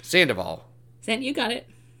 You got it.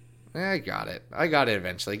 I got it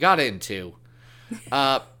eventually. Got it in 2.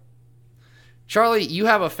 Charlie, you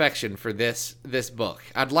have affection for this book.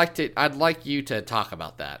 I'd like you to talk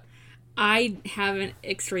about that. I have an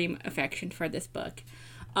extreme affection for this book.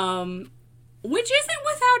 Which isn't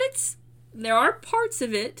without its... There are parts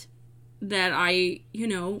of it that I,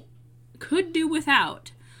 could do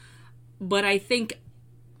without. But I think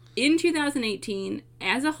in 2018,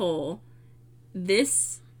 as a whole,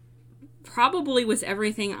 this probably was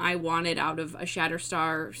everything I wanted out of a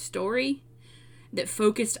Shatterstar story that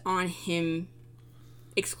focused on him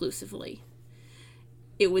exclusively.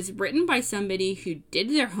 It was written by somebody who did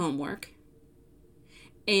their homework,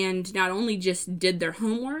 and not only just did their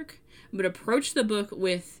homework, but approached the book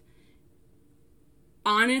with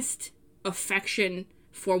honest affection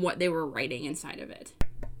for what they were writing inside of it.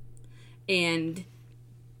 And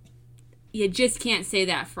you just can't say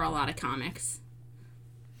that for a lot of comics.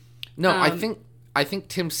 No, I think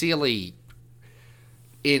Tim Seeley,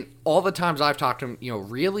 in all the times I've talked to him,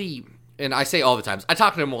 really, and I say all the times, I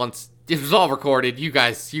talked to him once. It was all recorded. You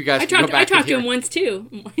guys can go back and hear. I talked to him once too.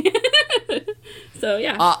 So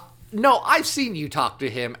yeah. No, I've seen you talk to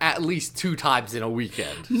him at least 2 times in a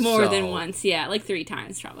weekend. More than once, yeah, like 3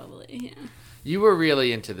 times probably. Yeah. You were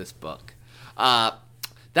really into this book.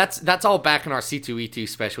 That's all back in our C2E2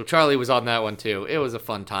 special. Charlie was on that one too. It was a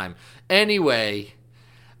fun time. Anyway,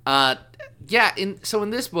 in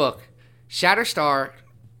this book, Shatterstar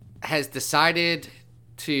has decided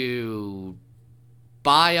to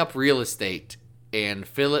buy up real estate and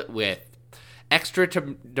fill it with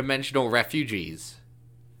extra-dimensional refugees.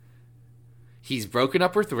 He's broken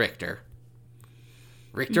up with Richter.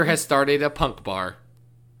 Richter has started a punk bar.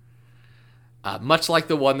 Much like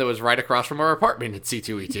the one that was right across from our apartment at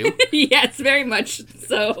C2E2. Yes, very much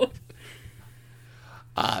so.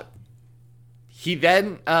 He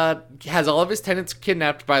then has all of his tenants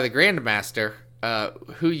kidnapped by the Grandmaster,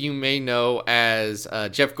 who you may know as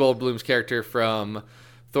Jeff Goldblum's character from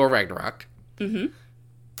Thor Ragnarok. Mm-hmm.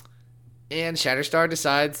 And Shatterstar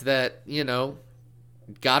decides that,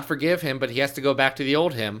 God forgive him, but he has to go back to the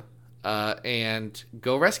old him and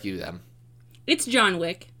go rescue them. It's John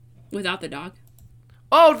Wick without the dog.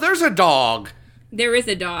 Oh, there's a dog! There is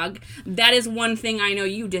a dog. That is one thing I know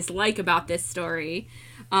you dislike about this story.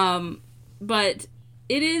 But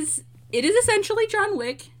it is essentially John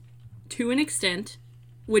Wick to an extent,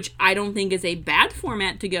 which I don't think is a bad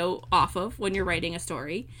format to go off of when you're writing a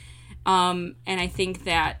story. And I think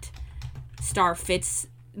that Star fits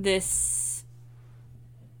this...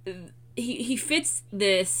 He fits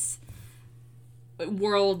this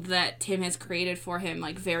world that Tim has created for him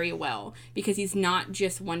very well, because he's not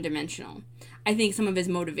just one-dimensional. I think some of his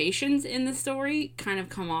motivations in the story kind of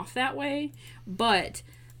come off that way, but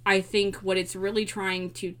I think what it's really trying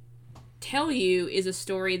to tell you is a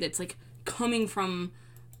story that's coming from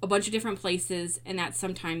a bunch of different places, and that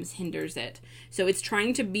sometimes hinders it. So it's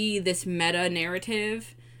trying to be this meta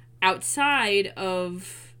narrative outside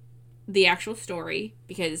of the actual story,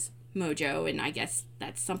 because mojo, and I guess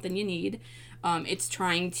that's something you need. It's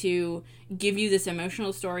trying to give you this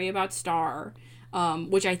emotional story about Star,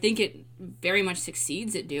 which I think it very much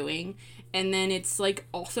succeeds at doing. And then it's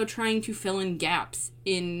also trying to fill in gaps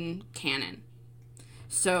in canon.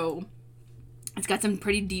 So it's got some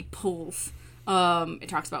pretty deep pulls. It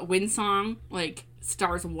talks about Windsong,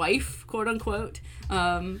 Star's wife, quote unquote.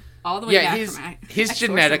 All the way back from his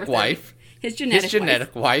genetic wife. His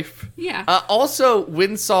genetic wife. Yeah. Also,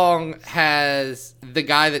 Windsong has the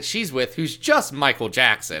guy that she's with, who's just Michael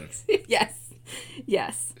Jackson.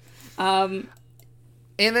 Yes.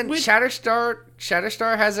 And then Shatterstar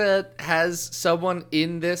has someone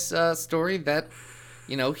in this story that,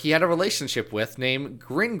 you know, he had a relationship with named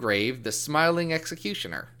Gringrave, the Smiling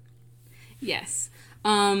Executioner. Yes.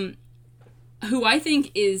 Who I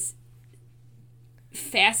think is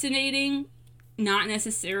fascinating, not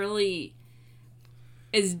necessarily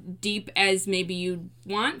as deep as maybe you'd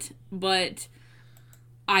want, but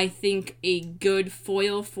I think a good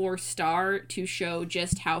foil for Star to show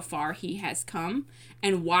just how far he has come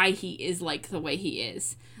and why he is like the way he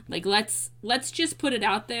is. Like, let's just put it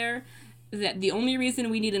out there that the only reason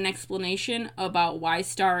we need an explanation about why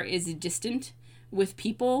Star is distant with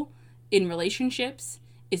people in relationships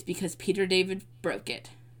is because Peter David broke it.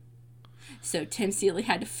 So Tim Seeley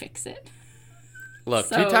had to fix it. Look,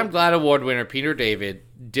 two-time GLAAD Award winner Peter David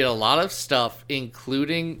did a lot of stuff,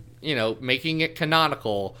 including, you know, making it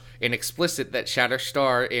canonical and explicit that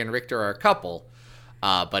Shatterstar and Richter are a couple.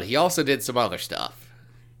 But he also did some other stuff.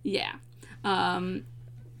 Yeah.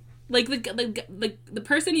 Like the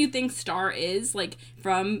person you think Star is, like,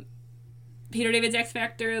 from Peter David's X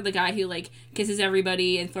Factor, the guy who, like, kisses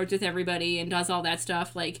everybody and flirts with everybody and does all that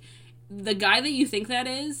stuff, like, the guy that you think that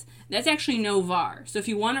is, that's actually Noh-Varr. So if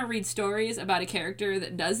you want to read stories about a character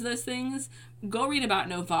that does those things, go read about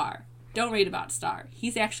Noh-Varr. Don't read about Star.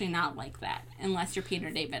 He's actually not like that, unless you're Peter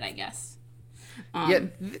David, I guess.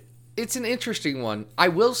 It's an interesting one. I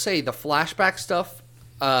will say the flashback stuff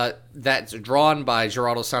that's drawn by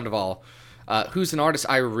Geraldo Sandoval, who's an artist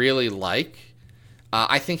I really like.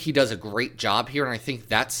 I think he does a great job here, and I think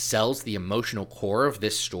that sells the emotional core of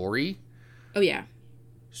this story. Oh, yeah.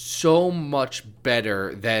 So much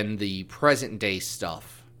better than the present day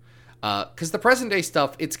stuff. Because the present day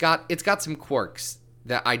stuff, it's got some quirks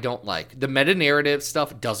that I don't like. The meta narrative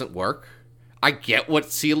stuff doesn't work. I get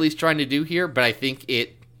what Seeley's trying to do here, but I think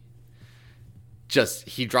he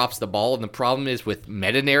drops the ball. And the problem is with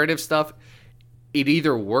meta narrative stuff, it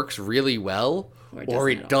either works really well or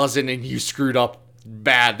it doesn't, and you screwed up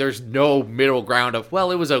bad. There's no middle ground of, well,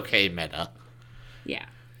 it was okay meta. Yeah.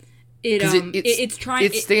 It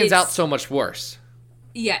stands out so much worse.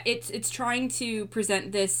 Yeah, it's trying to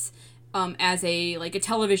present this as a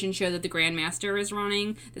television show that the Grandmaster is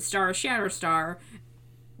running, the star of Shatterstar,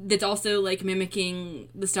 that's also, like, mimicking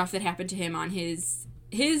the stuff that happened to him on his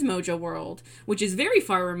Mojo World, which is very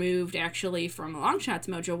far removed, actually, from Longshot's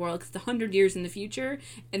Mojo World, because it's 100 years in the future,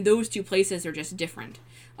 and those two places are just different.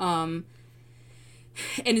 And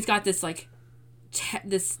it's got this, like,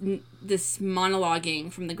 this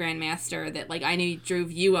monologuing from the Grandmaster that, like, I knew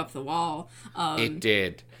drove you up the wall. It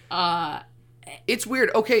did. It's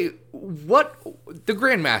weird. Okay, what the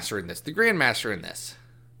Grandmaster in this?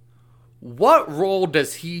 What role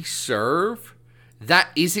does he serve that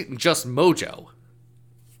isn't just Mojo?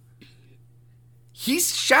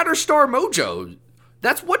 He's Shatterstar Mojo.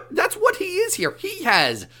 That's what he is here. He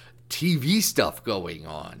has TV stuff going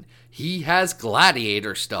on. He has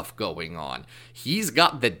Gladiator stuff going on. He's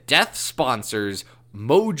got the death sponsors,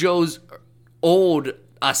 Mojo's old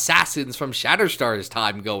assassins from Shatterstar's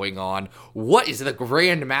time going on. What is the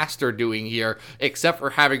Grandmaster doing here, except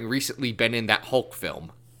for having recently been in that Hulk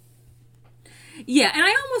film? Yeah, and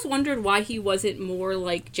I almost wondered why he wasn't more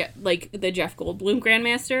like the Jeff Goldblum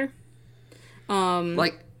Grandmaster.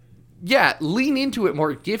 Lean into it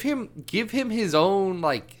more. Give him his own,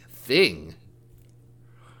 like, thing.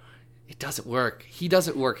 It doesn't work. He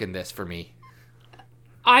doesn't work in this for me.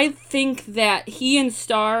 I think that he and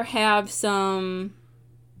Star have some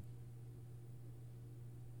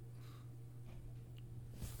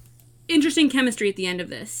interesting chemistry at the end of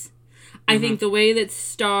this. I think the way that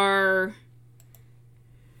Star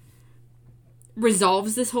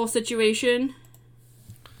resolves this whole situation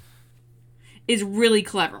is really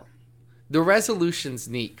clever. The resolution's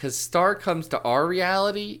neat, because Star comes to our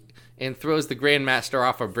reality and throws the Grandmaster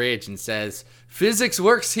off a bridge and says, "Physics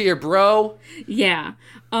works here, bro." Yeah.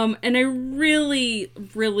 And I really,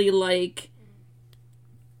 really like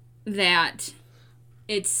that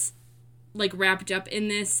it's, like, wrapped up in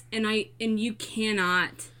this, and you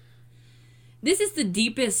cannot... This is the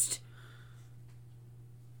deepest,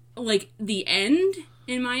 like, the end,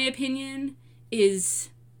 in my opinion, is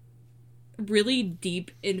really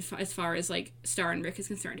deep as far as, like, Star and Rick is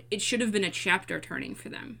concerned. It should have been a chapter turning for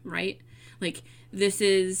them, right? Like, this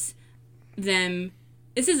is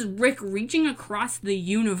Rick reaching across the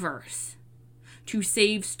universe to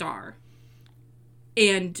save Star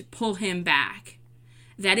and pull him back.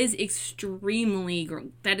 That is extremely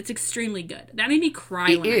good. That made me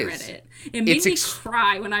cry when I read it. It made me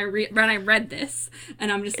cry when I read this,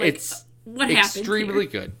 and I'm just like, what happened? Extremely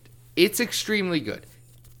good. It's extremely good.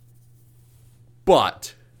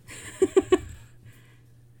 But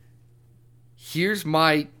Here's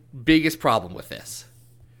my biggest problem with this.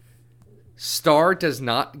 Star does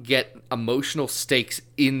not get emotional stakes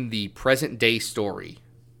in the present day story.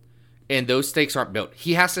 And those stakes aren't built.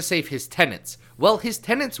 He has to save his tenants. Well, his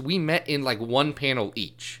tenants we met in like one panel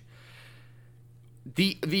each.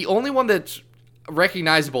 The only one that's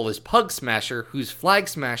recognizable is Pug Smasher, who's Flag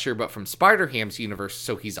Smasher, but from Spider-Ham's universe,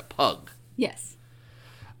 so he's a pug. Yes.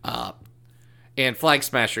 And Flag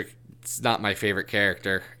Smasher is not my favorite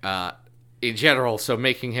character in general, so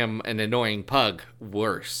making him an annoying pug,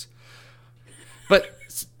 worse. But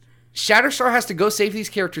Shatterstar has to go save these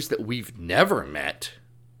characters that we've never met.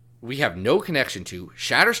 We have no connection to.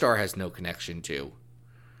 Shatterstar has no connection to.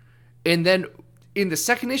 And then in the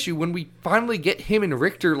second issue, when we finally get him and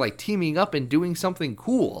Richter like teaming up and doing something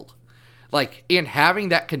cool, like, and having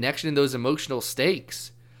that connection and those emotional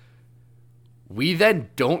stakes, we then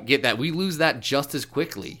don't get that. We lose that just as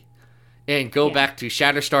quickly. And go back to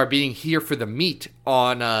Shatterstar being here for the meet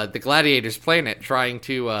on the Gladiators planet, trying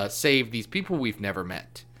to save these people we've never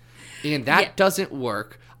met. And that doesn't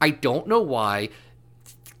work. I don't know why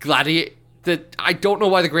I don't know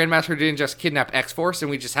why the Grandmaster didn't just kidnap X-Force and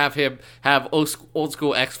we just have him have old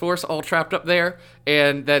school X-Force all trapped up there,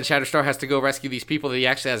 and then Shatterstar has to go rescue these people that he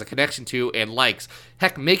actually has a connection to and likes.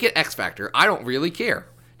 Heck, make it X-Factor. I don't really care.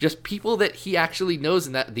 Just people that he actually knows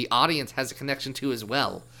and that the audience has a connection to as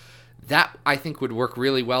well. That, I think, would work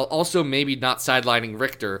really well. Also, maybe not sidelining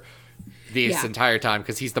Richter this entire time,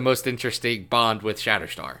 because he's the most interesting bond with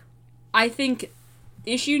Shatterstar. I think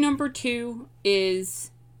issue number 2 is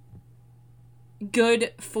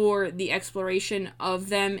good for the exploration of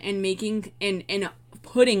them and making and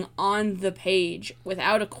putting on the page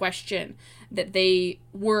without a question that they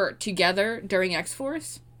were together during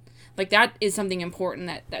X-Force. Like, that is something important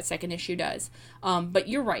that second issue does. But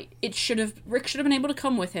you're right. Rick should have been able to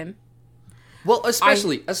come with him. Well,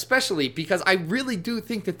 especially because I really do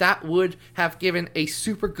think that would have given a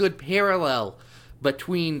super good parallel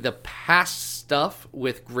between the past stuff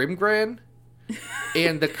with Grimgran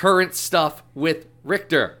and the current stuff with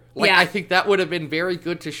Richter. I think that would have been very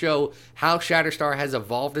good to show how Shatterstar has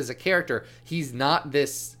evolved as a character. He's not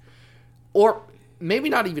this, or maybe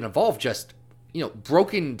not even evolved, just,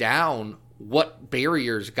 broken down what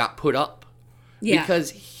barriers got put up. Yeah. Because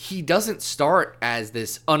he doesn't start as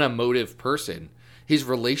this unemotive person. His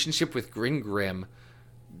relationship with Grimgrave.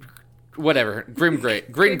 Gringrave.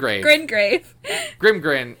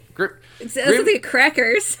 It sounds like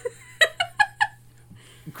crackers.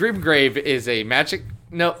 Grimgrave is a magic...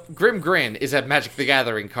 No, Grimgrin is a Magic the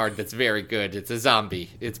Gathering card that's very good. It's a zombie.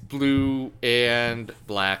 It's blue and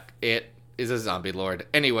black. It is a zombie lord.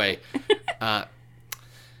 Anyway, I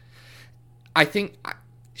think...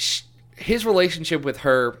 his relationship with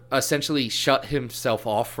her essentially shut himself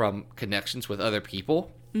off from connections with other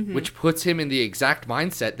people, which puts him in the exact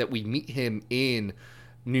mindset that we meet him in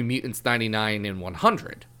New Mutants 99 and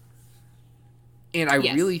 100. And I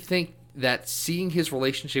really think that seeing his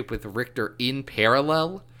relationship with Richter in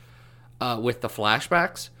parallel with the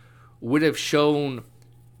flashbacks would have shown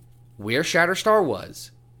where Shatterstar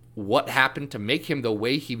was, what happened to make him the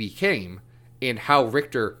way he became, and how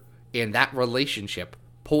Richter and that relationship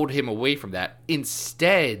pulled him away from that.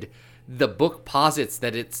 Instead, the book posits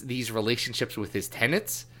that it's these relationships with his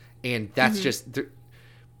tenants, and that's just...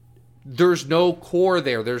 There's no core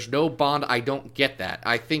there. There's no bond. I don't get that.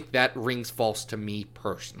 I think that rings false to me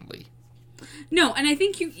personally. No, and I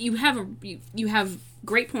think you have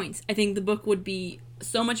great points. I think the book would be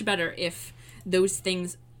so much better if those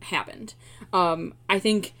things happened. I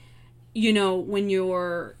think, when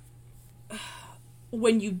you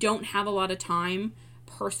don't have a lot of time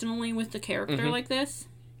personally with the character like this,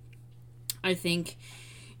 I think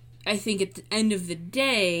at the end of the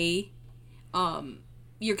day,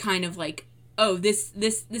 you're kind of like, oh, this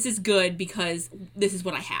is good because this is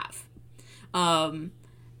what I have. And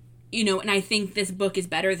I think this book is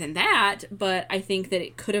better than that, but I think that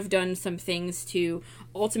it could have done some things to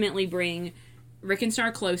ultimately bring Rick and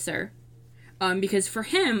Star closer. Because for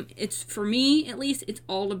him, for me at least, it's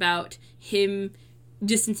all about him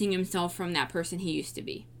distancing himself from that person he used to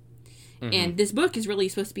be. And this book is really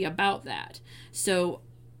supposed to be about that. So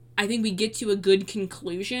I think we get to a good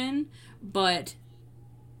conclusion, but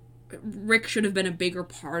Rick should have been a bigger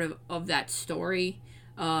part of that story.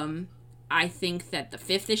 I think that the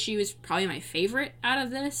 5th issue is probably my favorite out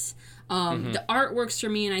of this. The art works for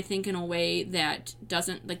me, and I think in a way that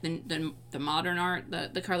doesn't, like the modern art,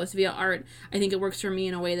 the Carlos Villa art, I think it works for me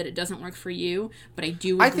in a way that it doesn't work for you, but I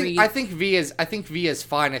do agree. I think Villa's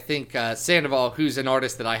fine. I think Sandoval, who's an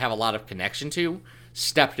artist that I have a lot of connection to,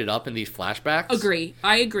 stepped it up in these flashbacks.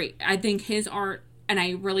 I agree. I think his art and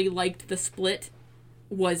I really liked the split,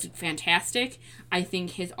 was fantastic. I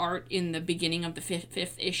think his art in the beginning of the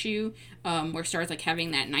fifth issue, where Star's like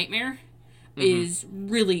having that nightmare, is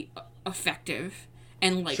really effective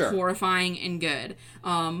and like horrifying and good.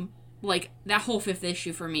 Like that whole fifth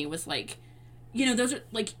issue for me was like, you know, those are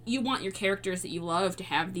like, you want your characters that you love to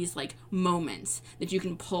have these like moments that you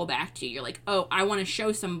can pull back to. You're like, oh, I want to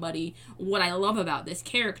show somebody what I love about this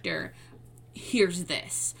character. Here's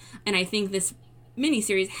this. And I think this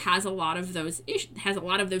miniseries has a lot of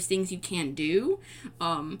those things you can do,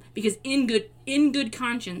 because in good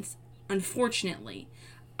conscience, unfortunately,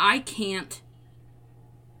 I can't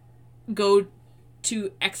go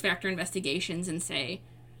to X Factor Investigations and say,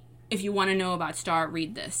 if you want to know about Star,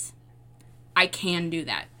 read this. I can do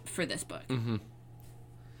that for this book.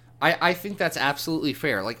 I think that's absolutely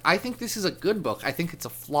fair. Like, I think this is a good book. I think it's a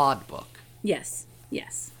flawed book. Yes.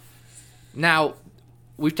 Now,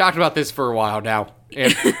 we've talked about this for a while now,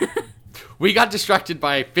 and we got distracted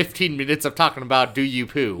by 15 minutes of talking about Do You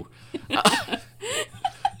Poo.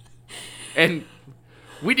 And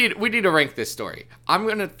we need to rank this story. I'm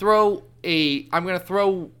gonna throw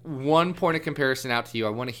one point of comparison out to you. I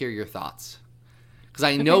want to hear your thoughts, because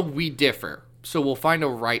I know we differ, so we'll find a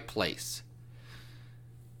right place.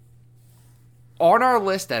 On our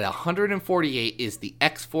list at 148 is the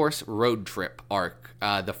X-Force Road Trip arc,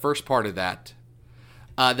 the first part of that.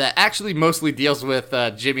 That actually mostly deals with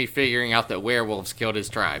Jimmy figuring out that werewolves killed his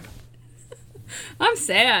tribe. I'm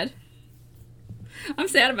sad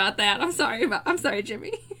about that. I'm sorry,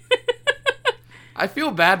 Jimmy. I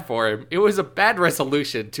feel bad for him. It was a bad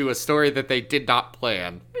resolution to a story that they did not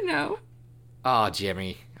plan. No. Oh,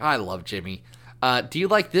 Jimmy. I love Jimmy. Do you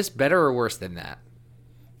like this better or worse than that?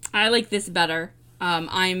 I like this better.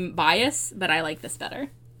 I'm biased, but I like this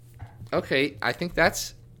better. Okay, I think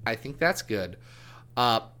that's good.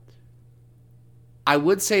 I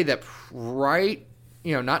would say that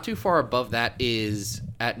not too far above that is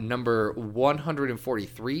at number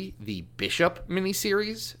 143, the Bishop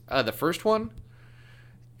miniseries, the first one.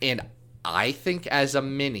 And I think as a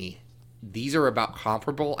mini, these are about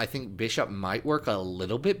comparable. I think Bishop might work a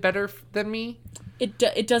little bit better than me. It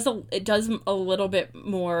does a little bit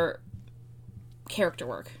more character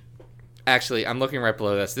work. Actually, I'm looking right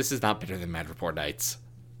below this. This is not better than Madripoor Nights.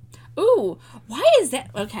 Ooh, why is that?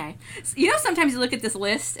 Okay. So, you know, sometimes you look at this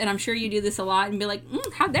list, and I'm sure you do this a lot, and be like,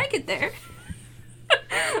 how'd that get there?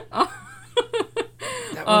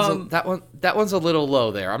 That one's a little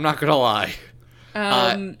low there. I'm not gonna lie.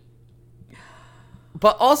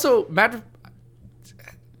 But also,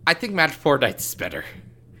 I think Madripoor Nights is better.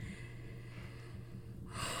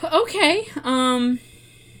 Okay.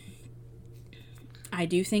 I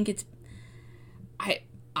do think it's.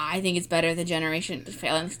 I think it's better than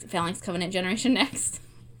Phalanx Covenant Generation Next.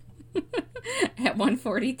 At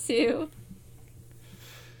 142.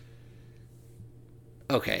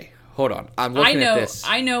 Okay, hold on. I'm looking at this.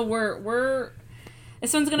 I know we're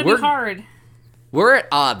this one's gonna be hard. We're at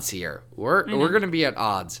odds here. We're gonna be at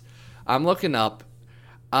odds. I'm looking up.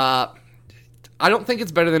 I don't think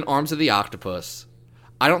it's better than Arms of the Octopus.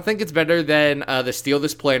 I don't think it's better than the Steal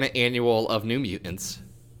This Planet annual of New Mutants.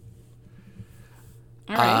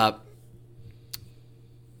 All right.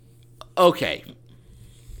 Okay.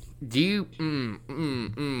 Do you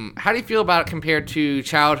how do you feel about it compared to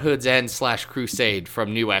Childhood's End / Crusade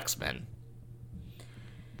from New X-Men?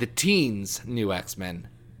 The teens New X-Men.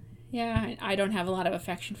 Yeah, I don't have a lot of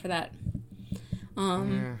affection for that.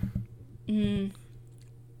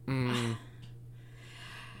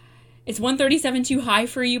 Is 137 too high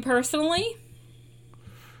for you personally?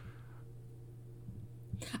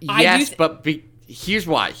 Yes, but here's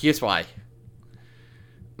why.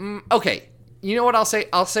 Okay, you know what I'll say?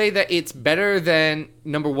 I'll say that it's better than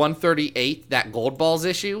number 138, that Gold Balls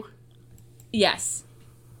issue. Yes.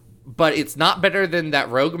 But it's not better than that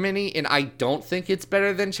Rogue mini, and I don't think it's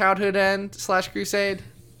better than Childhood End / Crusade.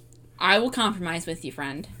 I will compromise with you,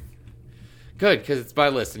 friend. Good, because it's my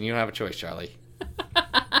list, and you don't have a choice, Charlie.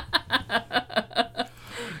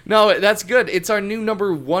 No, that's good. It's our new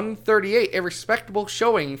number 138, a respectable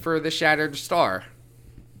showing for the Shattered Star.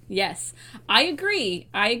 Yes, I agree.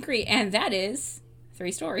 And that is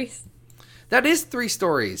 3 stories. That is 3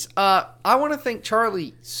 stories. I want to thank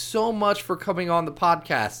Charlie so much for coming on the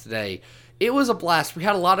podcast today. It was a blast. We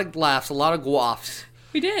had a lot of laughs, a lot of guafs.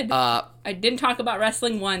 We did. I didn't talk about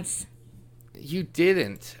wrestling once. You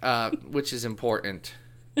didn't, which is important.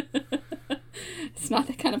 It's not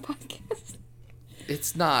that kind of podcast.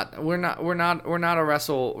 It's not. We're not a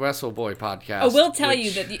wrestle boy podcast. I will tell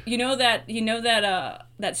you that you know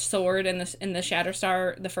that sword in the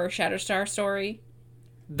Shatterstar, the first Shatterstar story.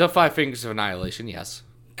 The Five Fingers of Annihilation, yes.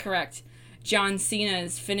 Correct. John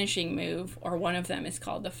Cena's finishing move, or one of them, is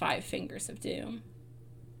called the Five Fingers of Doom.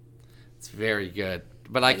 It's very good,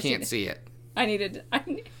 but I can't see it.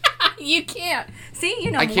 You can't. See,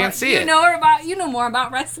 you know I more. can't see it. You know more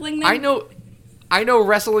about wrestling than I know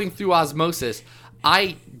wrestling through osmosis.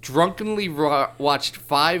 I drunkenly watched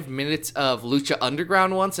 5 minutes of Lucha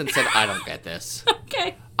Underground once and said, I don't get this.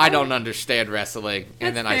 Okay. I don't understand wrestling.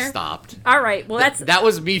 And then That's I fair. stopped. All right. Well, That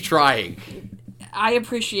was me trying. I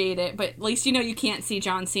appreciate it, but at least you know you can't see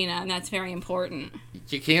John Cena, and that's very important.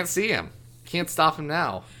 You can't see him. Can't stop him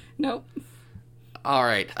now. Nope. All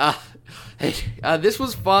right. Hey, this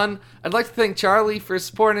was fun. I'd like to thank Charlie for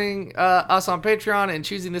supporting us on Patreon and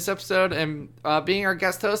choosing this episode and being our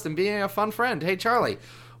guest host and being a fun friend. Hey, Charlie,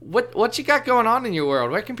 what you got going on in your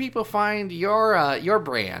world? Where can people find your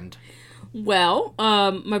brand? Well,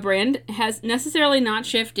 my brand has necessarily not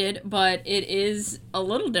shifted, but it is a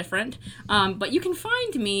little different. But you can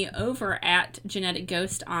find me over at Genetic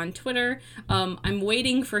Ghost on Twitter. I'm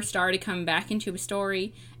waiting for Star to come back into a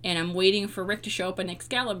story, and I'm waiting for Rick to show up in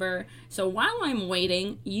Excalibur. So while I'm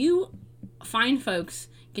waiting, you fine folks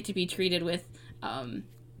get to be treated with a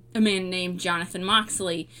man named Jonathan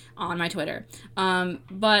Moxley on my Twitter.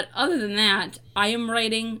 But other than that, I am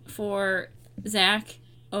writing for Zach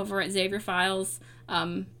over at Xavier Files.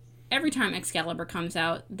 Every time Excalibur comes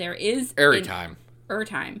out, there is... There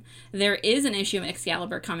is an issue of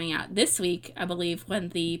Excalibur coming out this week, I believe, when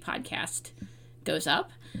the podcast goes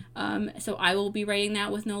up. So I will be writing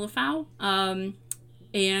that with Nola Fowl.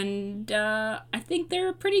 And I think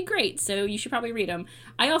they're pretty great, so you should probably read them.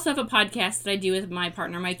 I also have a podcast that I do with my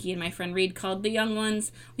partner Mikey and my friend Reed called The Young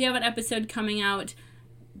Ones. We have an episode came out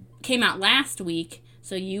last week,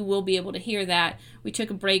 so you will be able to hear that. We took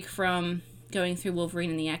a break from going through Wolverine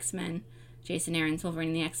and the X-Men, Jason Aaron's Wolverine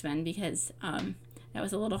and the X-Men, because that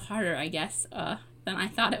was a little harder, I guess, than I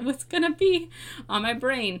thought it was going to be on my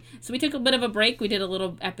brain. So we took a bit of a break. We did a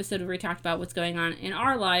little episode where we talked about what's going on in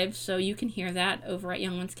our lives, so you can hear that over at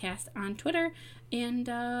Young Ones Cast on Twitter. And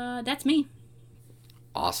that's me.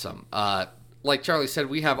 Awesome. Like Charlie said,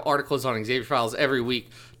 we have articles on Xavier Files every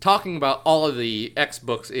week talking about all of the X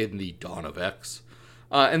books in the Dawn of X.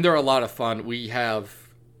 And they're a lot of fun. We have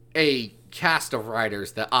a cast of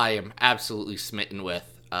writers that I am absolutely smitten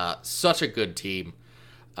with. Such a good team.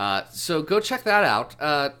 So go check that out.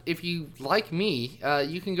 If you like me,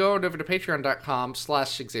 you can go over to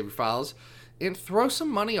patreon.com/XavierFiles and throw some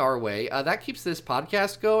money our way. That keeps this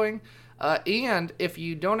podcast going. And if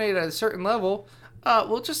you donate at a certain level,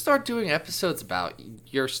 we'll just start doing episodes about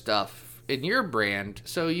your stuff and your brand.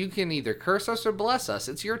 So you can either curse us or bless us.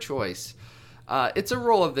 It's your choice. It's a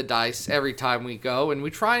roll of the dice every time we go, and we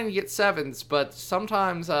try and get sevens, but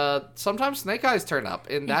sometimes Snake Eyes turn up,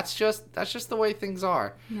 and that's just the way things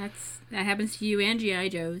are. That happens to you and G.I.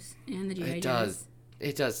 Joes and the G.I. Joes.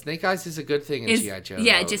 It does. Snake Eyes is a good thing in G.I. Joe.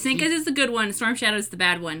 Yeah, Snake Eyes is the good one. Storm Shadow is the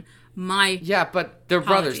bad one. Yeah, but they're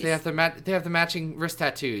apologies. brothers. They have the matching wrist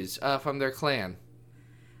tattoos from their clan.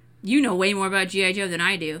 You know way more about G.I. Joe than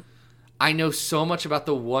I do. I know so much about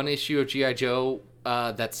the one issue of G.I. Joe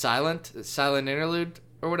that's silent interlude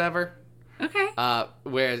or whatever. Okay.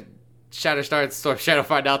 Where Shatterstar and Storm Shadow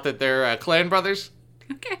find out that they're clan brothers.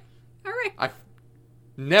 Okay. All right. I've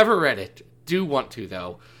never read it. Do want to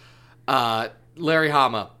though. Larry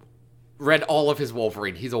Hama read all of his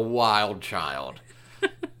Wolverine. He's a wild child.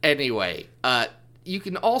 Anyway, you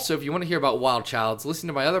can also, if you want to hear about Wild Childs, listen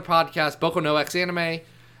to my other podcast, Boku no X Anime,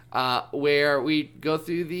 where we go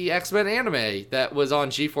through the X-Men anime that was on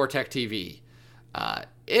G4 Tech TV.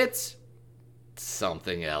 It's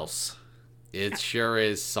something else. It sure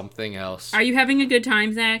is something else. Are you having a good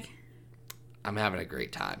time, Zach? I'm having a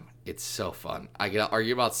great time. It's so fun. I get to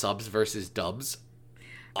argue about subs versus dubs.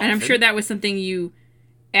 And I'm often. sure that was something you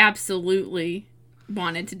absolutely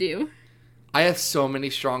wanted to do. I have so many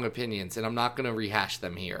strong opinions, and I'm not going to rehash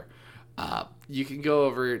them here. You can go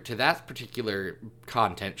over to that particular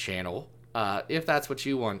content channel if that's what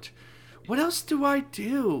you want. What else do I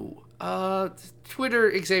do?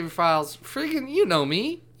 Twitter, Xavier Files. Friggin', you know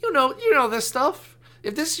me. You know this stuff.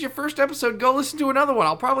 If this is your first episode, go listen to another one.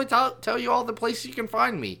 I'll probably tell you all the places you can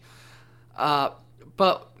find me.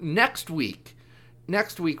 But next week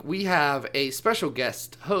we have a special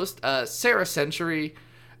guest host, Sarah Century,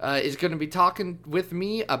 is going to be talking with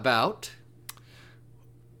me about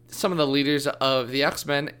some of the leaders of the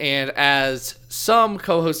X-Men, and as some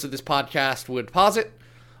co-hosts of this podcast would posit,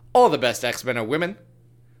 all the best X-Men are women.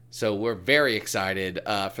 So we're very excited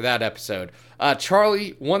for that episode.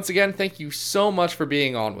 Charlie, once again, thank you so much for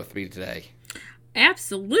being on with me today.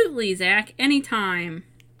 Absolutely, Zach. Anytime.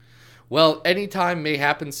 Well, any time may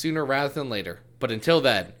happen sooner rather than later. But until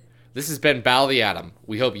then, this has been Battle of the Atom.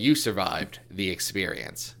 We hope you survived the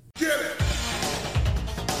experience.